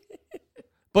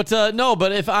 But no,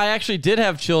 but if I actually did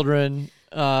have children,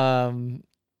 my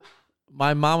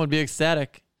mom would be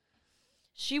ecstatic.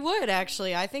 She would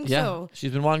actually. I think Yeah. so.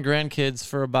 She's been wanting grandkids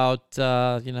for about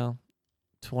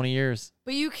 20 years.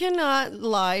 But you cannot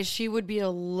lie. She would be a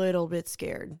little bit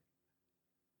scared.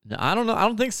 No, I don't know. I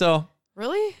don't think so.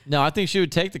 Really? No, I think she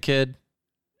would take the kid.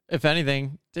 If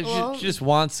anything, Well, she just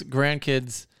wants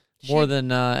grandkids more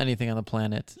than anything on the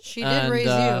planet. She did raise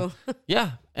you.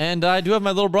 Yeah, and I do have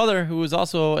my little brother who is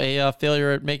also a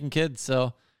failure at making kids.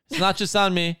 So it's not just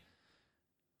on me.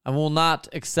 I will not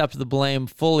accept the blame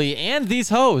fully, and these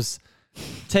hoes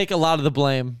take a lot of the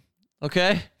blame.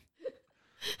 Okay,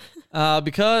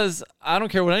 because I don't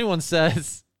care what anyone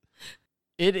says.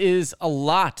 It is a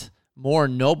lot more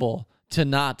noble to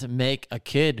not make a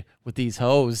kid with these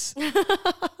hoes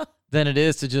than it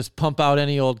is to just pump out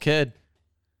any old kid.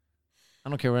 I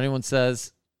don't care what anyone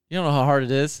says. You don't know how hard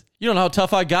it is. You don't know how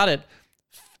tough I got it,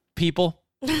 people.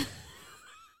 All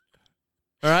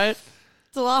right?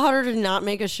 It's a lot harder to not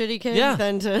make a shitty kid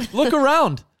than to... Look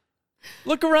around.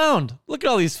 Look around. Look at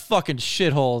all these fucking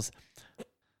shitholes.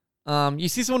 You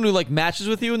see someone who like matches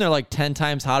with you and they're like 10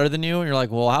 times hotter than you, and you're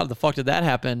like, well, how the fuck did that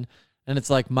happen? And it's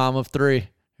like mom of 3.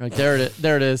 You're like, there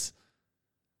it is.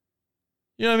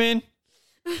 You know what I mean?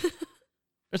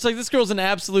 It's like this girl's an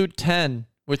absolute 10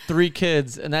 with 3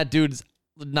 kids, and that dude's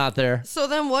not there. So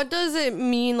then what does it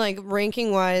mean, like,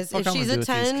 ranking-wise? Fuck, If I'm she's gonna a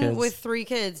do with these 10 kids. with 3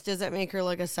 kids, does that make her,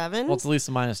 like, a 7? Well, it's at least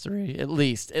a -3. At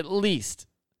least.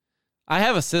 I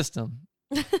have a system.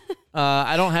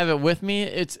 I don't have it with me.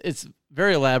 It's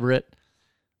very elaborate.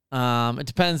 It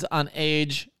depends on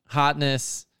age,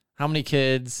 hotness, how many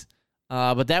kids,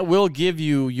 but that will give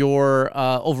you your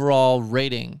overall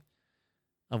rating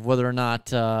of whether or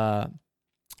not. I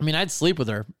mean, I'd sleep with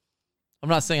her. I'm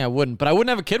not saying I wouldn't, but I wouldn't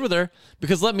have a kid with her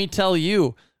because let me tell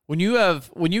you, when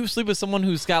you sleep with someone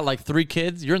who's got like 3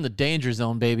 kids, you're in the danger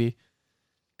zone, baby,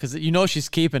 because you know she's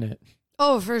keeping it.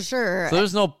 Oh, for sure. So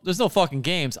there's no fucking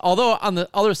games. Although on the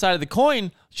other side of the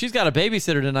coin, she's got a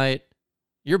babysitter tonight.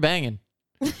 You're banging.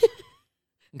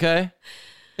 Okay?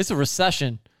 It's a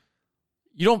recession.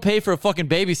 You don't pay for a fucking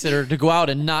babysitter to go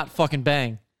out and not fucking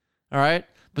bang. All right?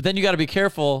 But then you got to be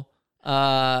careful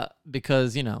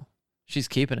because, she's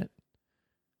keeping it.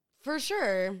 For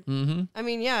sure. Mm-hmm. I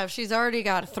mean, yeah, if she's already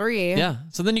got 3. Yeah.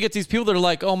 So then you get these people that are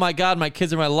like, oh my God, my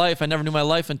kids are my life. I never knew my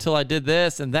life until I did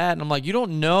this and that. And I'm like, you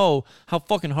don't know how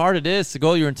fucking hard it is to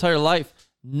go your entire life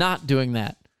not doing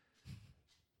that.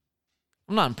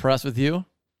 I'm not impressed with you.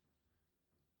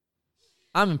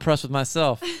 I'm impressed with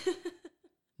myself.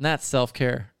 And that's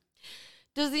self-care.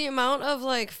 Does the amount of,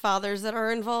 like, fathers that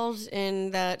are involved in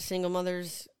that single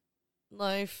mother's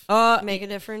life make a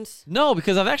difference? No,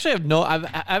 because I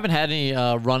haven't had any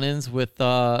run-ins with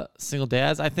single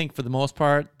dads. I think for the most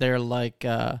part they're like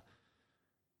I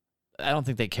don't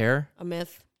think they care. A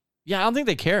myth. Yeah, I don't think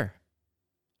they care.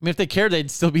 I mean, if they cared, they'd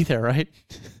still be there, right?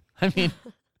 I mean,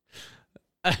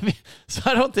 so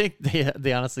I don't think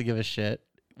they honestly give a shit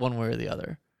one way or the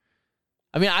other.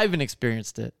 I mean, I haven't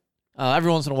experienced it. Every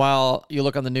once in a while, you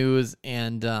look on the news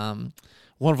and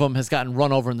one of them has gotten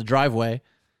run over in the driveway.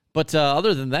 But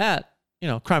other than that,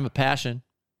 crime of passion.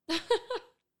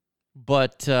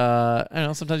 But, I don't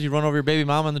know, sometimes you run over your baby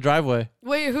mama in the driveway.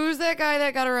 Wait, who's that guy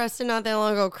that got arrested not that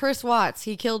long ago? Chris Watts.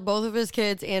 He killed both of his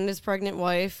kids and his pregnant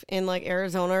wife in, like,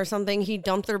 Arizona or something. He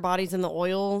dumped their bodies in the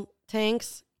oil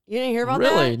tanks. You didn't hear about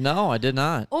that? Really? No, I did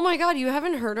not. Oh, my God. You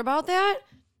haven't heard about that?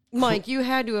 Mike, you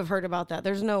had to have heard about that.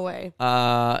 There's no way.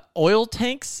 Oil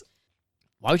tanks?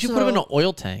 Why would you put him in an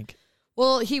oil tank?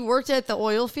 Well, he worked at the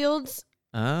oil fields.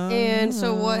 And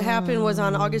so what happened was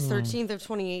on August 13th of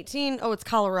 2018. Oh, it's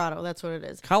Colorado. That's what it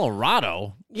is.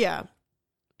 Colorado? Yeah.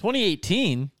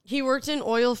 2018? He worked in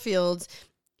oil fields.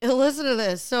 And listen to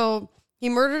this. So he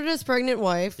murdered his pregnant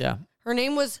wife. Yeah. Her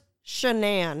name was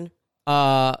Shanann.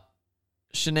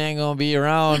 Shanann gonna be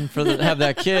around for have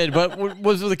that kid, but what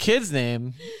was the kid's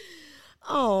name?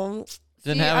 Oh,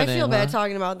 Didn't see, have a I name, feel bad huh?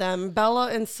 talking about them.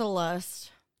 Bella and Celeste.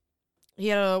 He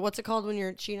had a, what's it called when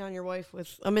you're cheating on your wife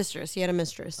with a mistress? He had a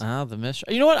mistress. Oh, the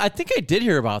mistress. You know what? I think I did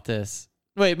hear about this.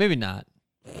 Wait, maybe not.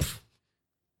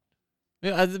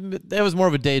 Yeah, that was more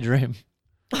of a daydream.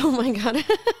 Oh my God.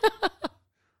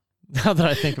 Now that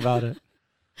I think about it.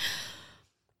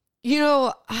 You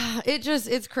know,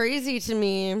 it's crazy to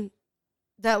me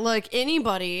that like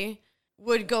anybody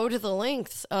would go to the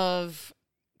lengths of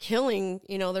killing,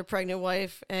 you know, their pregnant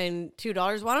wife and two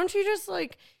daughters. Why don't you just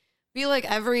like be like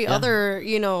every other,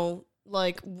 you know,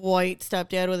 like white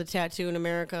stepdad with a tattoo in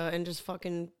America and just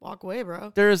fucking walk away,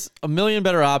 bro? There's a million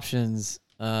better options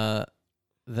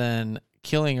than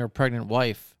killing your pregnant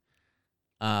wife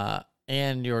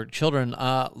and your children,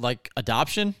 like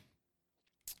adoption.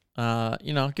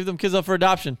 You know, give them kids up for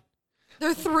adoption.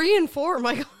 They're 3 and 4.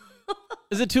 My God.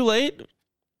 Is it too late?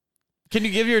 Can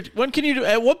you give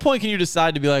at what point can you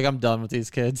decide to be like, I'm done with these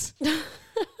kids?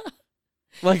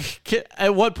 Like,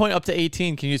 at what point up to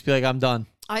 18 can you just be like, I'm done?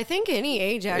 I think any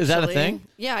age, actually. Is that a thing?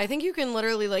 Yeah, I think you can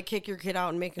literally like kick your kid out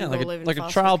and make him go live in like a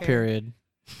foster trial care. period.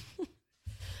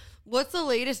 What's the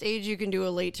latest age you can do a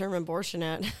late term abortion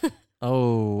at?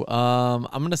 Oh,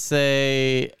 I'm gonna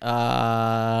say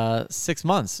 6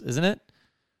 months, isn't it?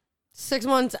 6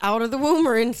 months out of the womb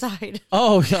or inside?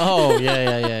 Oh,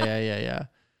 yeah.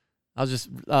 I was just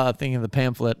thinking of the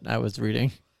pamphlet I was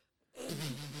reading.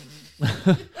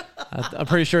 I'm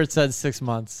pretty sure it said 6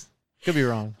 months. Could be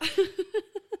wrong.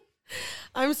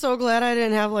 I'm so glad I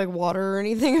didn't have like water or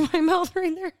anything in my mouth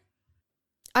right there.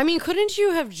 I mean, couldn't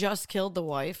you have just killed the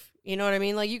wife? You know what I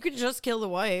mean? Like, you could just kill the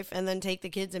wife and then take the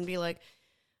kids and be like,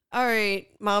 all right,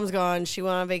 mom's gone. She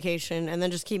went on vacation. And then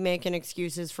just keep making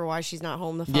excuses for why she's not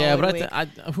home the following week. Yeah,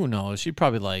 but who knows? She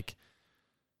probably,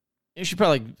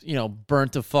 you know,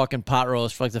 burnt the fucking pot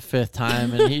roast for like the 5th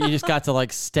time. And he just got to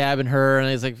like stabbing her.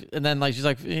 And he's like, and then like, she's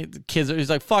like,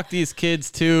 he's like, fuck these kids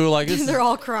too. Like, they're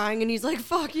all crying. And he's like,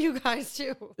 fuck you guys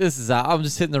too. I'm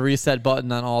just hitting the reset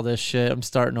button on all this shit. I'm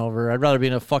starting over. I'd rather be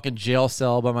in a fucking jail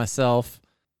cell by myself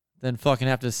than fucking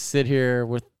have to sit here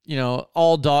with, you know,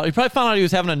 all daughter. He probably found out he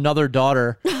was having another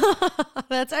daughter.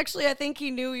 That's actually, I think he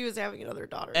knew he was having another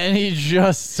daughter. And he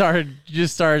just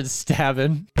started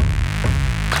stabbing.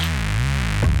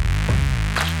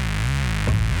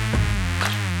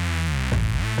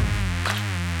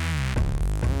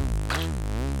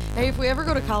 Hey, if we ever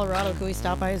go to Colorado, can we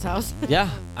stop by his house? Yeah.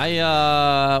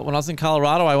 When I was in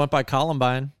Colorado, I went by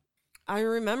Columbine. I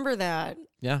remember that.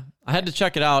 Yeah. I had to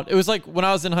check it out. It was like when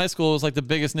I was in high school, it was like the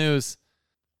biggest news.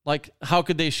 Like, how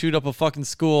could they shoot up a fucking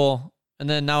school? And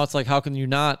then now it's like, how can you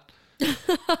not?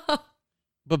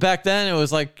 But back then it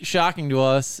was like shocking to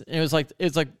us. It was like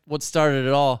what started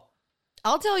it all.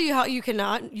 I'll tell you how you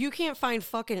can't find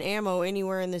fucking ammo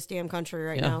anywhere in this damn country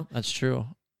right now. That's true.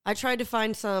 I tried to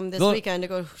find some this weekend to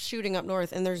go shooting up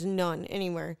north, and there's none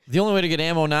anywhere. The only way to get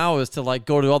ammo now is to like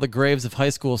go to all the graves of high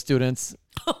school students.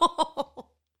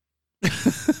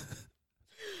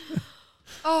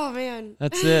 Oh, man.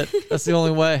 That's it. That's the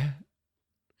only way.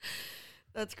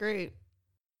 That's great.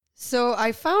 So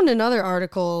I found another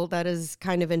article that is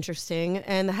kind of interesting,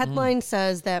 and the headline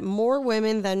says that more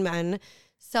women than men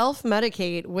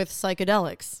self-medicate with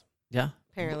psychedelics. Yeah.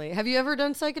 Apparently. Have you ever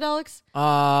done psychedelics?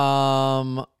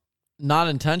 Not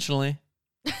intentionally.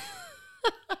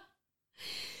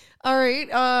 All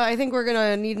right. I think we're going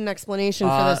to need an explanation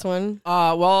for this one.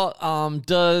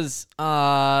 Does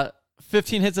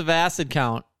 15 hits of acid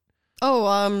count?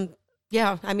 Oh,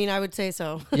 yeah. I mean, I would say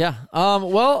so. Yeah.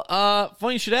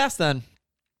 Funny you should ask then.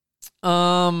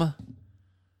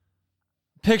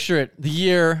 Picture it. The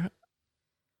year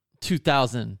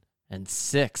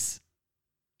 2006.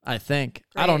 I think.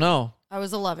 Right. I don't know. I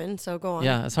was 11, so go on.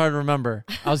 Yeah, it's hard to remember.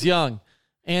 I was young.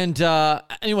 And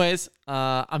anyways,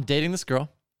 I'm dating this girl.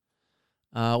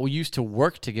 We used to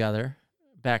work together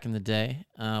back in the day.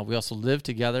 We also lived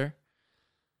together.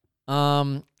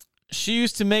 She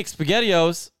used to make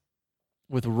SpaghettiOs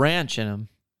with ranch in them.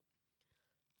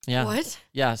 Yeah. What?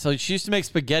 Yeah, so she used to make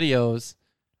SpaghettiOs,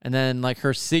 and then like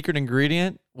her secret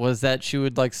ingredient was that she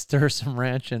would like stir some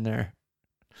ranch in there.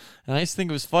 And I used to think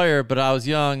it was fire, but I was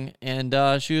young, and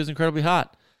she was incredibly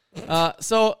hot.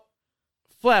 So,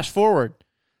 flash forward.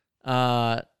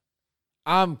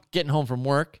 I'm getting home from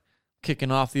work,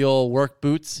 kicking off the old work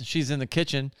boots. She's in the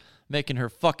kitchen making her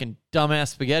fucking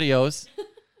dumbass SpaghettiOs.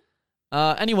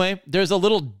 Anyway, there's a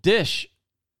little dish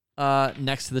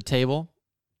next to the table,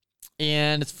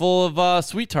 and it's full of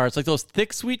sweet tarts, like those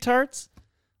thick sweet tarts,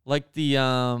 like the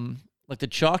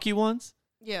chalky ones.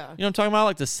 Yeah. You know what I'm talking about?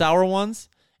 Like the sour ones.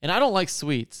 And I don't like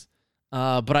sweets,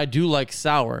 but I do like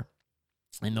sour,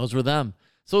 and those were them.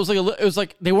 So it was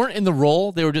like they weren't in the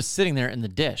roll; they were just sitting there in the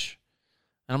dish.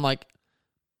 And I'm like,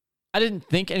 I didn't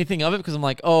think anything of it because I'm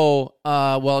like, oh,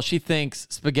 well, she thinks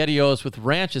SpaghettiOs with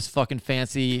ranch is fucking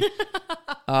fancy.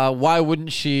 Why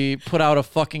wouldn't she put out a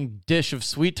fucking dish of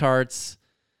sweet tarts?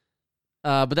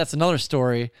 But that's another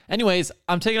story. Anyways,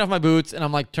 I'm taking off my boots and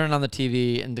I'm like turning on the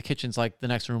TV, and the kitchen's like the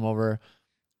next room over.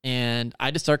 And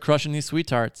I just start crushing these sweet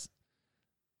tarts.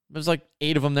 There's like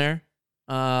 8 of them there.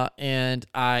 And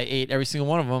I ate every single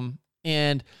one of them.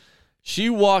 And she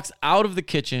walks out of the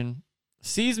kitchen,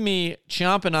 sees me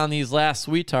chomping on these last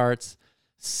sweet tarts,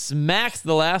 smacks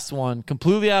the last one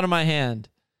completely out of my hand.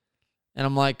 And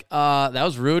I'm like, that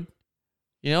was rude.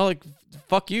 You know, like,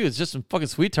 fuck you. It's just some fucking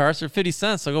sweet tarts. They're 50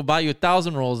 cents. I'll go buy you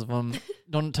 1,000 rolls of them.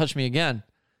 Don't touch me again.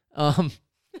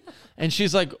 And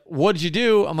she's like, what did you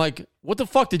do? I'm like, what the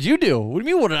fuck did you do? What do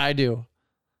you mean, what did I do?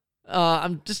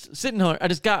 I'm just sitting here. I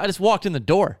just walked in the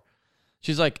door.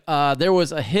 She's like, there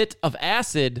was a hit of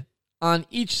acid on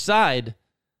each side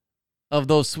of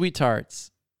those sweet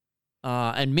tarts.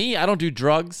 And me, I don't do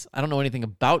drugs. I don't know anything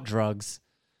about drugs,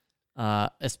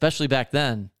 especially back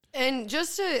then. And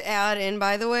just to add in,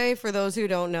 by the way, for those who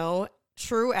don't know,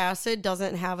 true acid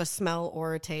doesn't have a smell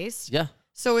or a taste. Yeah.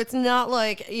 So it's not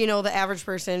like, you know, the average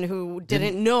person who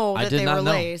didn't know that they were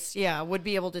laced, would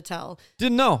be able to tell.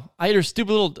 Didn't know. I ate her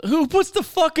stupid little... Who puts the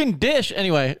fucking dish?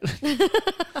 Anyway.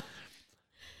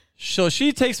 So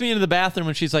she takes me into the bathroom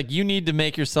and she's like, you need to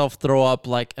make yourself throw up,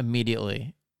 like,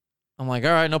 immediately. I'm like,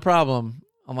 all right, no problem.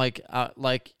 I'm like,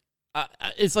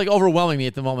 it's like overwhelming me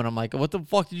at the moment. I'm like, what the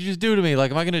fuck did you just do to me?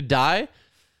 Like, am I going to die?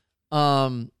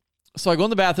 So I go in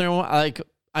the bathroom,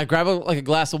 I grab a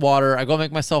glass of water. I go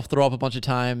make myself throw up a bunch of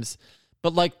times.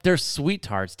 But, like, they're sweet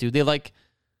tarts, dude. They, like,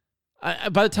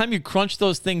 by the time you crunch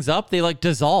those things up, they, like,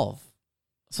 dissolve.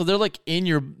 So they're, like, in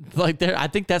your, like, I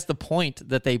think that's the point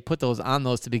that they put those on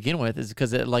those to begin with, is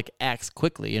because it, like, acts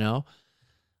quickly, you know?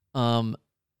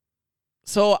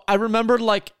 So I remember,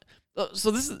 like,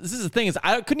 so this is the thing, is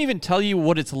I couldn't even tell you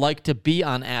what it's like to be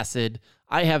on acid.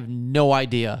 I have no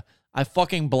idea. I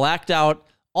fucking blacked out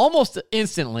almost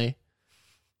instantly.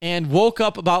 And woke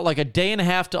up about like a day and a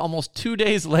half to almost 2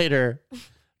 days later,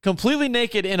 completely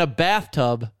naked in a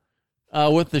bathtub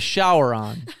with the shower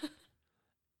on.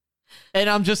 And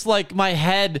I'm just like, my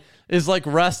head is like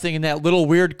resting in that little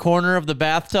weird corner of the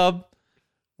bathtub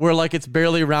where like it's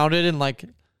barely rounded and like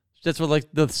that's where like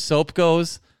the soap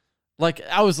goes. Like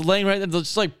I was laying right there,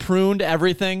 just like pruned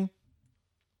everything.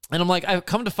 And I'm like, I've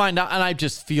come to find out, and I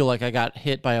just feel like I got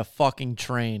hit by a fucking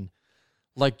train.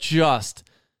 Like just...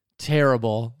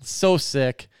 terrible. So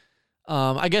sick.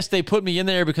 I guess they put me in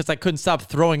there because I couldn't stop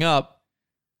throwing up.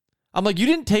 I'm like, you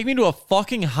didn't take me to a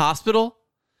fucking hospital?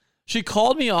 She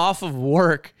called me off of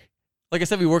work. Like I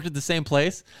said, we worked at the same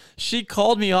place. She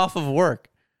called me off of work.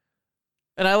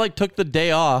 And I like took the day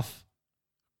off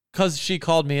because she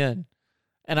called me in.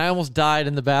 And I almost died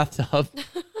in the bathtub.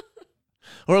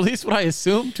 Or at least what I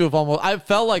assumed to have almost. I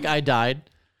felt like I died.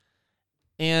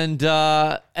 And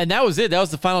that was it. That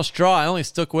was the final straw. I only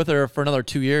stuck with her for another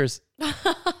 2 years. But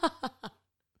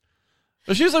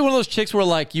she was like one of those chicks where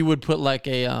like you would put like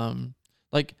a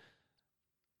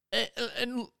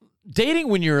and dating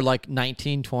when you're like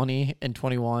 19, 20, and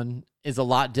 21 is a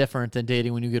lot different than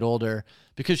dating when you get older,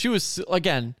 because she was,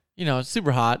 again, you know,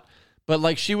 super hot, but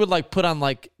like she would like put on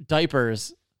like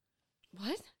diapers.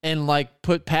 What? And like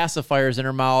put pacifiers in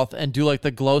her mouth and do like the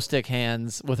glow stick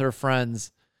hands with her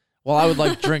friends. While I would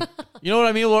like drink, you know what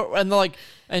I mean? And like,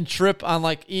 and trip on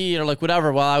like E or like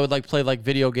whatever, while I would like play like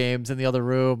video games in the other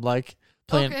room, like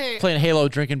playing Halo,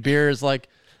 drinking beers. Like,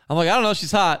 I'm like, I don't know,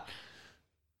 she's hot.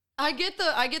 I get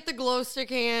the glow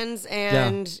stick hands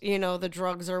and you know, the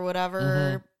drugs or whatever.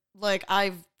 Mm-hmm. Like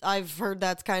I've heard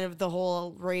that's kind of the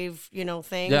whole rave, you know,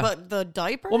 thing. Yeah. But the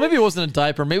diaper? Well, maybe it wasn't a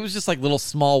diaper. Maybe it was just like little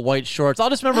small white shorts. I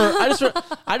just remember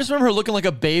her looking like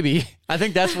a baby. I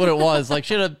think that's what it was. Like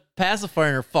she had a pacifier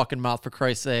in her fucking mouth, for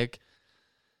Christ's sake.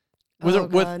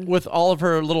 With all of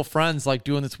her little friends like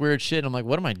doing this weird shit. And I'm like,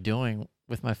 what am I doing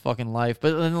with my fucking life?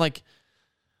 But then like,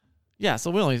 yeah. So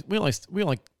we only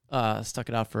stuck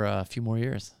it out for a few more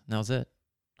years. And that was it.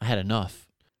 I had enough.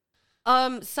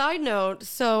 Side note,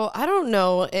 so I don't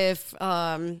know if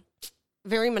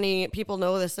very many people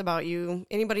know this about you.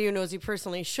 Anybody who knows you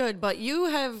personally should, but you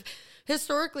have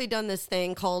historically done this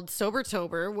thing called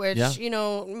Sobertober, which, you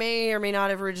know, may or may not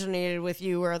have originated with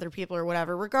you or other people or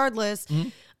whatever. Regardless,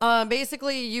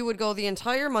 basically you would go the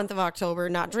entire month of October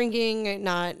not drinking,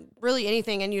 not really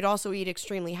anything, and you'd also eat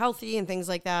extremely healthy and things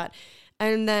like that.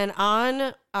 And then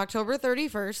on October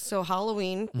 31st, so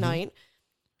Halloween night,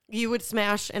 you would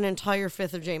smash an entire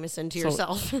fifth of Jameson to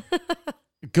yourself.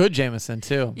 Good Jameson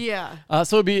too. Yeah.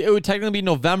 So it would technically be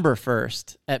November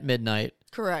 1st at midnight.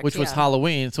 Correct. which was yeah.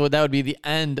 Halloween. So that would be the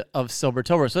end of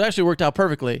Sobertober. So it actually worked out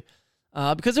perfectly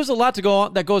because there's a lot to go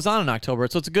on that goes on in October.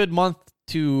 So it's a good month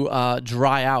to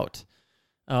dry out.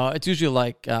 It's usually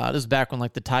like this is back when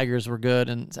like the Tigers were good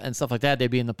and stuff like that. They'd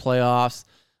be in the playoffs.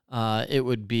 It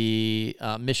would be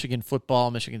Michigan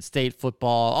football, Michigan State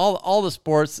football. All the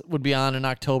sports would be on in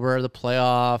October. The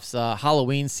playoffs,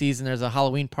 Halloween season. There's a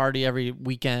Halloween party every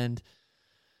weekend.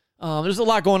 There's a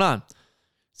lot going on.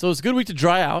 So it's a good week to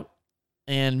dry out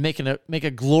and make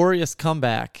a glorious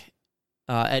comeback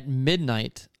at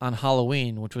midnight on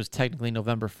Halloween, which was technically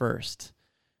November 1st.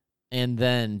 And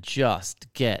then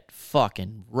just get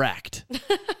fucking wrecked. It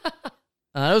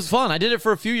was fun. I did it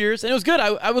for a few years, and it was good.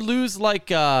 I would lose like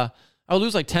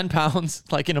 10 pounds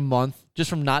like in a month just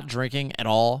from not drinking at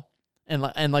all, and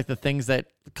like the things that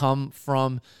come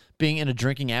from being in a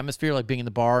drinking atmosphere, like being in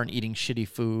the bar and eating shitty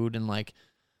food, and like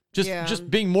just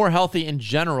being more healthy in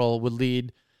general would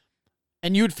lead.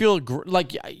 And you'd feel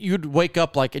like you'd wake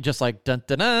up like it just like dun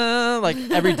dun dun, like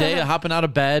every day hopping out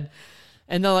of bed.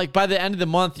 And then, like, by the end of the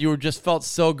month, you just felt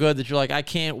so good that you're like, I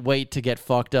can't wait to get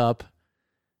fucked up.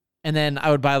 And then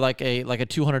I would buy like a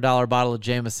 $200 bottle of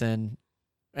Jameson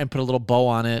and put a little bow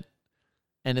on it.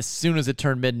 And as soon as it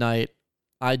turned midnight,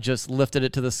 I just lifted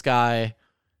it to the sky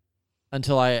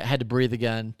until I had to breathe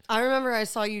again. I remember I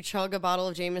saw you chug a bottle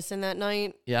of Jameson that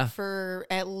night. Yeah. For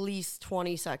at least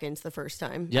 20 seconds the first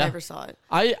time I ever saw it.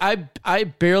 I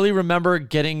barely remember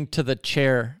getting to the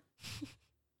chair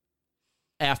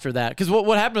after that, because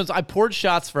what happened was I poured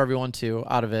shots for everyone too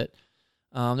out of it.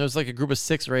 There was like a group of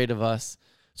 6 or 8 of us,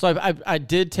 so I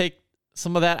did take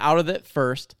some of that out of it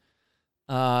first.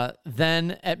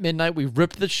 Then at midnight we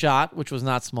ripped the shot, which was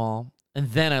not small,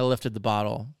 and then I lifted the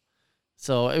bottle.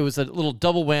 So it was a little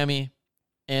double whammy.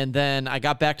 And then I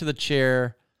got back to the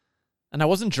chair, and I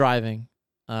wasn't driving.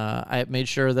 I made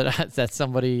sure that that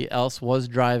somebody else was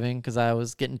driving because I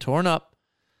was getting torn up.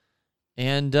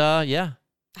 And yeah.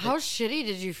 How shitty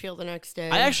did you feel the next day?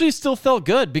 I actually still felt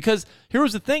good because here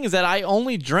was the thing is that I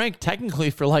only drank technically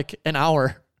for like an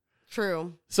hour.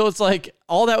 True. So it's like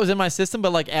all that was in my system,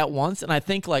 but like at once. And I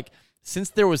think like since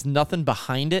there was nothing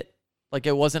behind it, like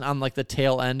it wasn't on like the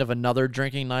tail end of another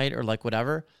drinking night or like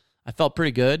whatever, I felt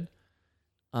pretty good.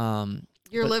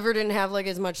 Your liver didn't have like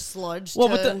as much sludge. Well,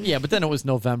 but then it was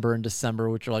November and December,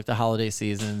 which are like the holiday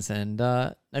seasons. And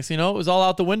next thing you know, it was all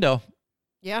out the window.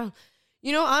 Yeah.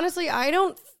 You know, honestly, I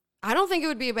don't think it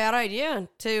would be a bad idea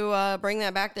to bring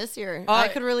that back this year. I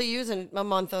could really use a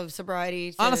month of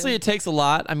sobriety. Honestly, it takes a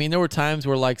lot. I mean, there were times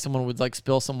where like someone would like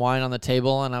spill some wine on the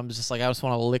table, and I'm just like, I just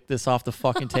want to lick this off the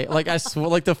fucking table. Like I swear,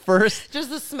 like the first,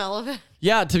 just the smell of it.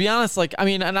 Yeah, to be honest, like I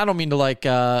mean, and I don't mean to like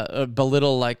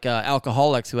belittle like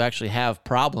alcoholics who actually have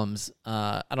problems.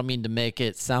 I don't mean to make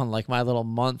it sound like my little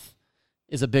month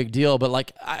is a big deal, but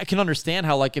like I can understand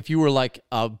how like if you were like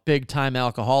a big time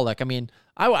alcoholic, I mean,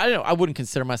 I wouldn't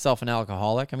consider myself an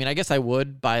alcoholic. I mean, I guess I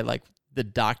would by like the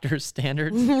doctor's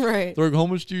standards. Right. They're like, how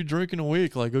much do you drink in a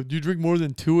week? Like, do you drink more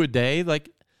than 2 a day? Like,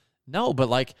 no, but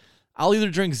like I'll either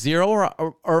drink 0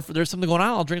 or if there's something going on,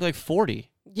 I'll drink like 40.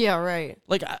 Yeah, right.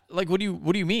 Like what do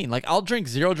you mean? Like I'll drink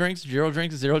 0 drinks, 0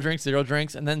 drinks, 0 drinks, 0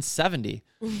 drinks, and then 70.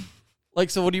 Like,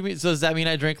 so what do you mean? So does that mean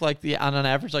I drink like on an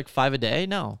average like 5 a day?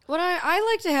 No. But I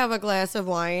like to have a glass of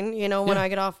wine, you know, when I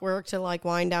get off work to like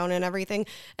wind down and everything.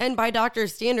 And by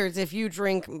doctor's standards, if you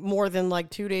drink more than like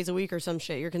 2 days a week or some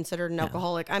shit, you're considered an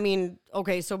alcoholic. I mean,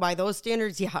 okay, so by those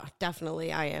standards, yeah,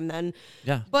 definitely I am then.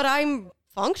 Yeah. But I'm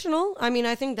functional. I mean,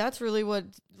 I think that's really what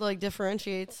like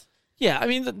differentiates. Yeah, I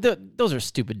mean, those are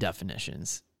stupid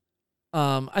definitions.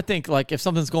 I think like if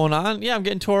something's going on, yeah, I'm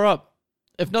getting tore up.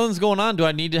 If nothing's going on, do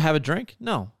I need to have a drink?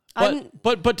 No.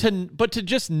 But to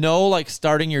just know like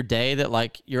starting your day that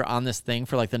like you're on this thing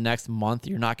for like the next month,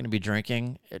 you're not going to be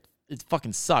drinking. It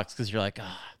fucking sucks because you're like,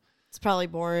 it's probably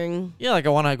boring. Yeah, like I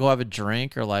want to go have a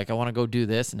drink or like I want to go do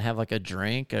this and have like a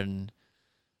drink and.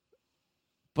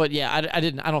 But yeah, I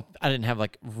didn't have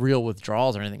like real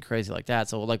withdrawals or anything crazy like that,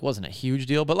 so it like wasn't a huge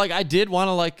deal. But like I did want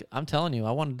to like I'm telling you,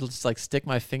 I wanted to just like stick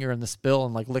my finger in the spill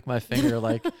and like lick my finger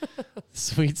like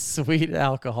sweet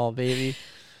alcohol, baby.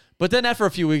 But then after a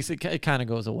few weeks, it kind of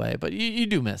goes away. But you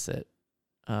do miss it,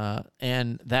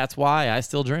 and that's why I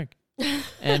still drink,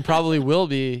 and probably will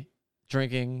be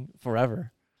drinking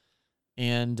forever.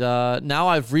 And now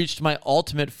I've reached my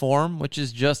ultimate form, which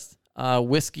is just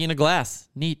whiskey in a glass,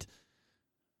 neat.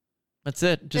 That's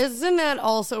it. Isn't that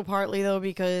also partly though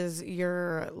because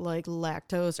you're like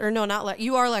lactose or no, not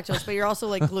you are lactose, but you're also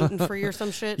like gluten free or some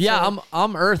shit? Yeah, so.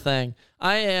 I'm earthing.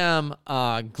 I am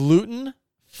gluten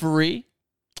free.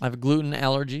 I have a gluten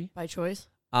allergy by choice.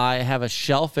 I have a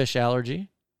shellfish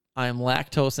allergy. I am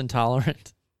lactose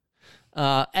intolerant.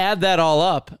 Add that all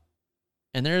up,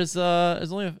 and there's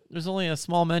only a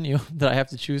small menu that I have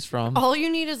to choose from. All you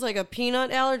need is like a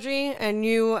peanut allergy, and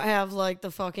you have like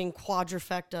the fucking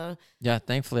quadrifecta. Yeah,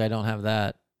 thankfully I don't have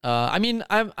that. I mean,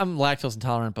 I'm lactose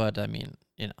intolerant, but I mean,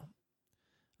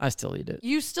 I still eat it.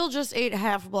 You still just ate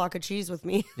half a block of cheese with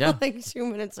me Yeah. like 2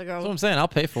 minutes ago. That's what I'm saying. I'll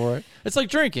pay for it. It's like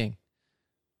drinking.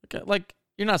 Like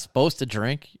you're not supposed to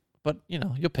drink, but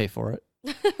you'll pay for it.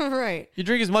 Right. You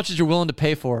drink as much as you're willing to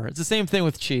pay for. It's the same thing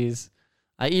with cheese.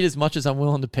 I eat as much as I'm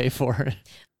willing to pay for it.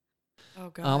 Oh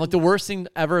god. Like the worst thing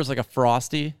ever is like a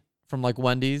Frosty from like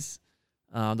Wendy's.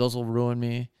 Those will ruin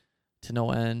me to no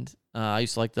end. I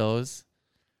used to like those.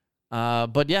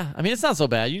 But yeah, I mean it's not so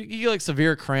bad. You get like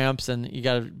severe cramps and you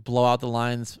got to blow out the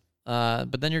lines.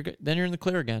 But then you're in the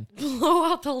clear again. Blow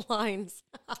out the lines.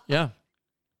 Yeah.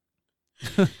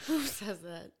 Who says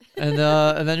that? And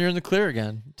then you're in the clear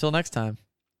again till next time.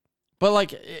 But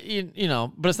like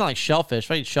but it's not like shellfish.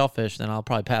 If I eat shellfish, then I'll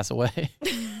probably pass away.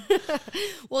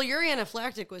 Well, you're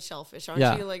anaphylactic with shellfish, aren't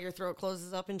Yeah. you? Like your throat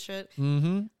closes up and shit.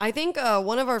 Mm-hmm. I think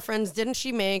one of our friends, didn't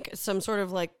she make some sort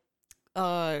of like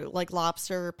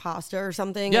lobster pasta or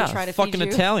something? Yeah, and try to fucking feed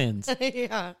you? Italians.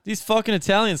 Yeah. These fucking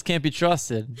Italians can't be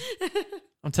trusted.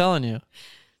 I'm telling you.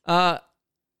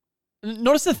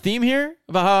 Notice the theme here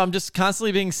about how I'm just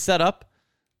constantly being set up.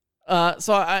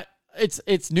 So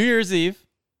it's New Year's Eve.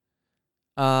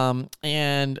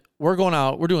 And we're going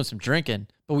out, we're doing some drinking,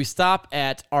 but we stop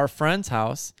at our friend's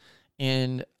house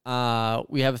and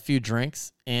we have a few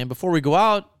drinks. And before we go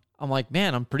out, I'm like,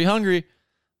 man, I'm pretty hungry.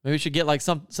 Maybe we should get like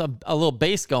a little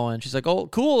base going. She's like, oh,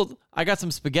 cool. I got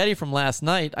some spaghetti from last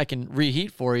night. I can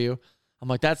reheat for you. I'm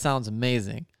like, that sounds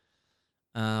amazing.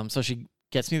 So she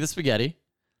gets me the spaghetti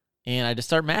and I just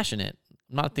start mashing it.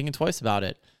 I'm not thinking twice about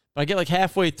it. But I get like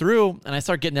halfway through and I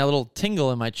start getting that little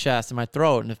tingle in my chest and my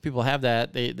throat. And if people have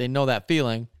that, they know that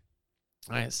feeling.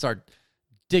 I start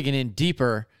digging in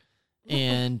deeper.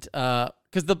 And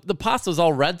because the pasta is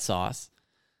all red sauce.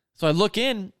 So I look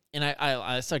in and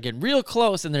I start getting real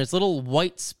close and there's little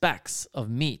white specks of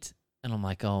meat. And I'm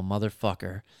like, oh,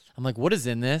 motherfucker. I'm like, what is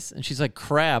in this? And she's like,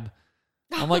 crab.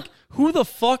 I'm like, who the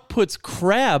fuck puts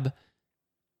crab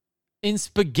in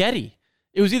spaghetti?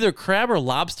 It was either crab or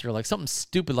lobster, like something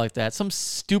stupid like that. Some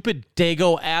stupid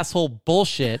Dago asshole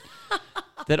bullshit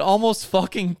that almost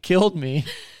fucking killed me.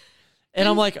 And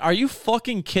I'm like, are you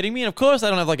fucking kidding me? And of course I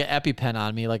don't have like an EpiPen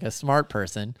on me like a smart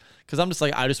person because I'm just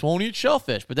like, I just won't eat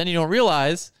shellfish. But then you don't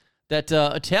realize that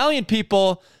Italian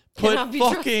people put Cannot be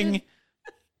fucking...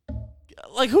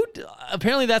 Like who?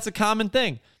 Apparently that's a common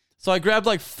thing. So I grabbed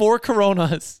like 4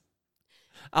 Coronas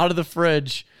out of the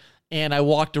fridge and I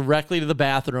walked directly to the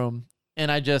bathroom and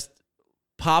I just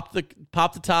popped the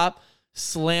top,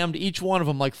 slammed each one of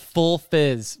them like full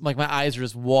fizz. Like my eyes are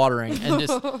just watering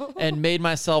and made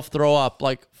myself throw up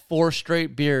like 4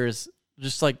 straight beers,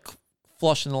 just like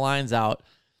flushing the lines out.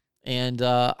 And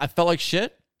I felt like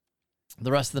shit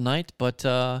the rest of the night, but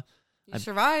You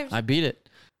survived. I beat it.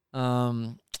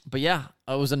 But yeah,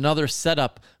 it was another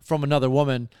setup from another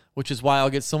woman, which is why I'll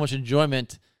get so much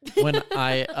enjoyment when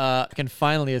I can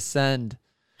finally ascend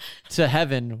to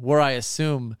heaven, where I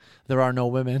assume there are no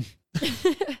women.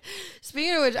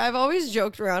 Speaking of which, I've always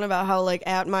joked around about how, like,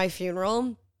 at my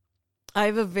funeral, I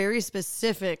have a very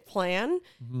specific plan.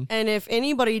 Mm-hmm. And if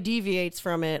anybody deviates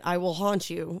from it, I will haunt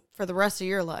you for the rest of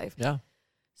your life. Yeah.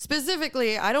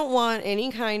 Specifically, I don't want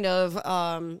any kind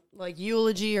of like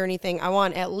eulogy or anything. I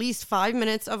want at least 5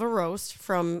 minutes of a roast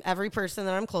from every person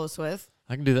that I'm close with.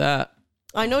 I can do that.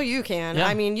 I know you can. Yeah.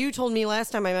 I mean, you told me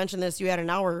last time I mentioned this, you had an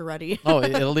hour ready. Oh,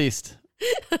 at least.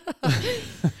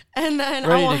 And then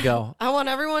ready to go. I want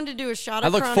everyone to do a shot I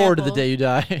of look Crown forward Apple. to the day you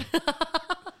die.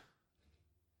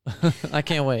 I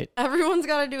can't wait. Everyone's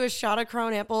got to do a shot of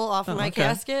Crown Apple off of my okay.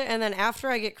 casket. And then after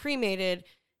I get cremated,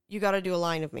 you got to do a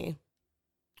line of me.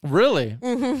 Really?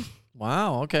 Mm-hmm.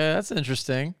 Wow. Okay, that's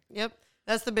interesting. Yep.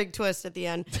 That's the big twist at the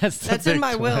end. That's in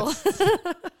my will.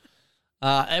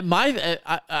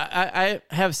 I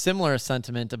have similar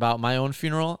sentiment about my own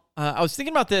funeral. I was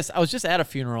thinking about this. I was just at a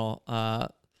funeral.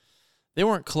 They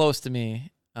weren't close to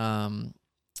me,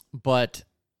 but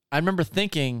I remember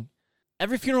thinking,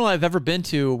 every funeral I've ever been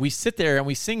to, we sit there and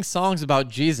we sing songs about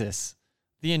Jesus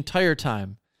the entire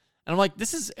time, and I'm like,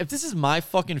 if this is my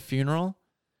fucking funeral,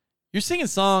 you're singing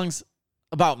songs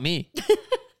about me.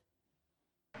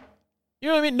 You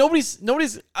know what I mean? Nobody's.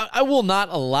 I will not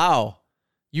allow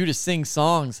you to sing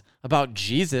songs about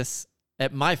Jesus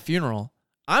at my funeral.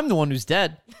 I'm the one who's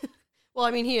dead. Well,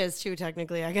 I mean, he is too,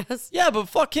 technically, I guess. Yeah, but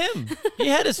fuck him. He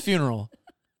had his funeral.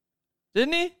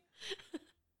 Didn't he?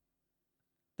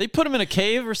 They put him in a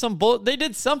cave or some bull. They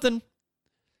did something.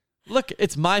 Look,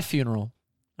 it's my funeral.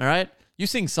 All right? You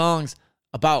sing songs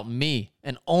about me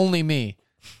and only me.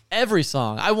 Every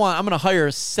song. I'm going to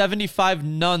hire 75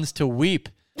 nuns to weep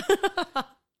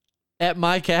at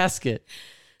my casket.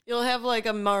 You'll have like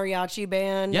a mariachi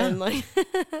band. Yeah. And like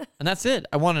and that's it.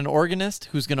 I want an organist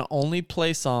who's going to only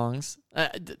play songs.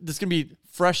 There's going to be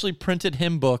freshly printed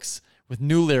hymn books with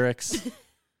new lyrics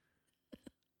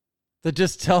that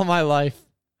just tell my life.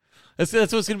 That's what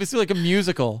it's going to be. It's like a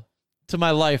musical to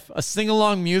my life, a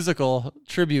sing-along musical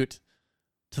tribute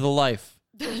to the life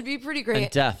that'd be pretty great.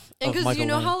 and death And of because Michael you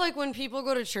know Lang. how like when people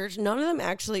go to church, none of them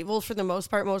actually, well, for the most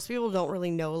part, most people don't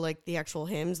really know like the actual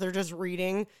hymns. They're just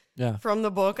reading Yeah. from the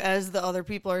book as the other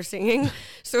people are singing.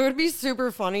 So it would be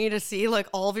super funny to see like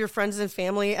all of your friends and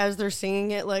family as they're singing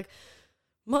it, like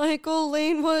Michael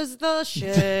Lane was the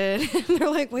shit. And they're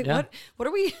like, wait, Yeah. what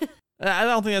are we? I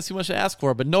don't think that's too much to ask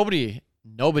for, but nobody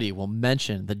will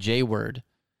mention the J word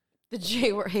The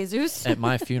J word, Jesus. at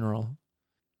my funeral.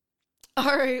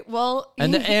 All right, well,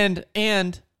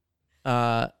 And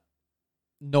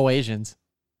no Asians.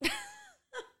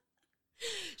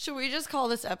 should we just call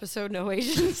this episode No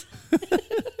Asians?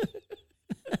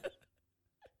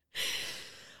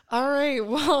 All right,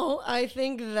 well, I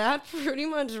think that pretty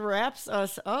much wraps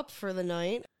us up for the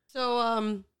night.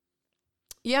 So,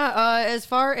 as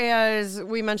far as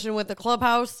we mentioned with the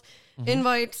Clubhouse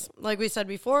invites, like we said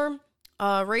before,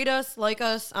 rate us, like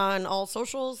us on all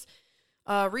socials,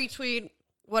 retweet,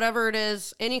 whatever it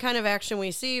is, any kind of action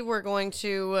we see, we're going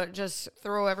to just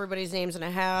throw everybody's names in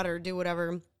a hat or do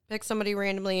whatever, pick somebody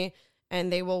randomly,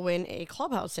 and they will win a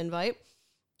Clubhouse invite.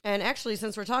 And actually,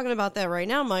 since we're talking about that right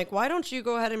now, Mike, why don't you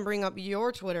go ahead and bring up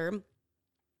your Twitter,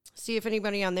 see if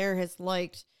anybody on there has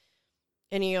liked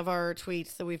any of our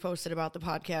tweets that we posted about the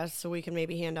podcast so we can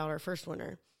maybe hand out our first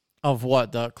winner. Of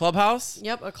what? The Clubhouse?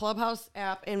 Yep, a Clubhouse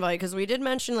app invite, because we did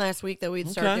mention last week that we'd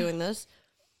start doing this.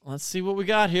 Let's see what we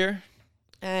got here.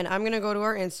 And I'm going to go to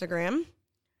our Instagram.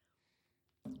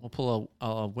 We'll pull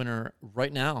a winner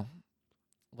right now.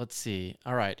 Let's see.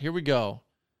 All right, here we go.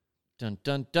 Dun,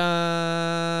 dun,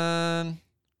 dun.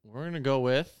 We're going to go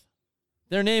with,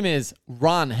 their name is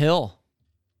Ron Hill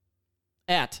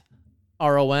at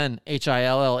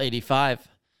RONHILL 85.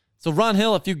 So Ron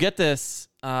Hill, if you get this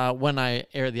when I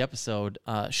air the episode,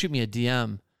 shoot me a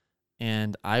DM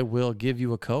and I will give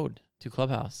you a code to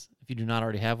Clubhouse if you do not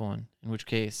already have one, in which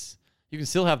case you can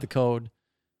still have the code.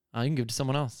 You can give it to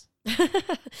someone else.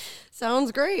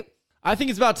 Sounds great. I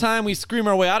think it's about time we scream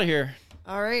our way out of here.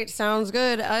 All right, sounds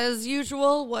good. As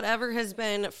usual, whatever has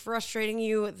been frustrating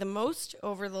you the most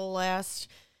over the last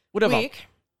week.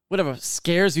 Whatever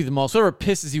scares you the most, whatever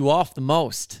pisses you off the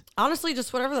most. Honestly,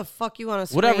 just whatever the fuck you want to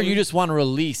scream. Whatever you just want to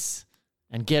release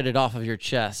and get it off of your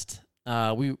chest.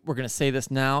 We're going to say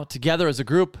this now together as a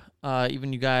group,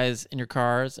 even you guys in your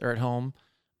cars or at home.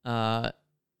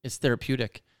 It's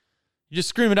therapeutic. You just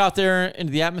scream it out there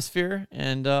into the atmosphere,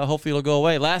 and hopefully it'll go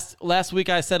away. Last week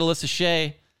I said Alyssa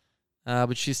Shea,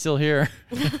 but she's still here.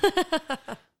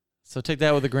 So take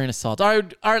that with a grain of salt. All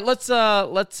right. Let's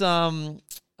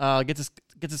get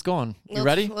this going. You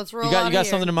ready? Let's roll. You got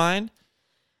something in mind?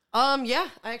 Yeah,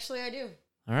 actually I do.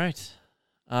 All right.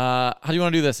 How do you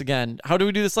want to do this again? How did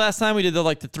we do this last time? We did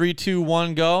the 3, 2,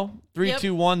 1, go. 3,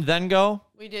 2, 1, then go.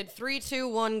 We did 3, 2,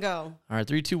 1, go. All right,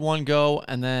 3, 2, 1, go,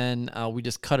 and then we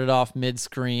just cut it off mid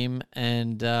scream,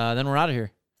 and then we're out of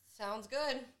here. Sounds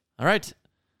good. All right.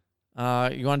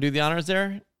 You want to do the honors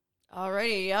there?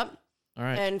 Alrighty. Yep. All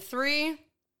right. And 3,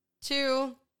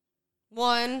 2,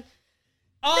 1.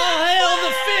 All hail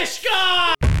the fish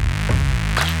god!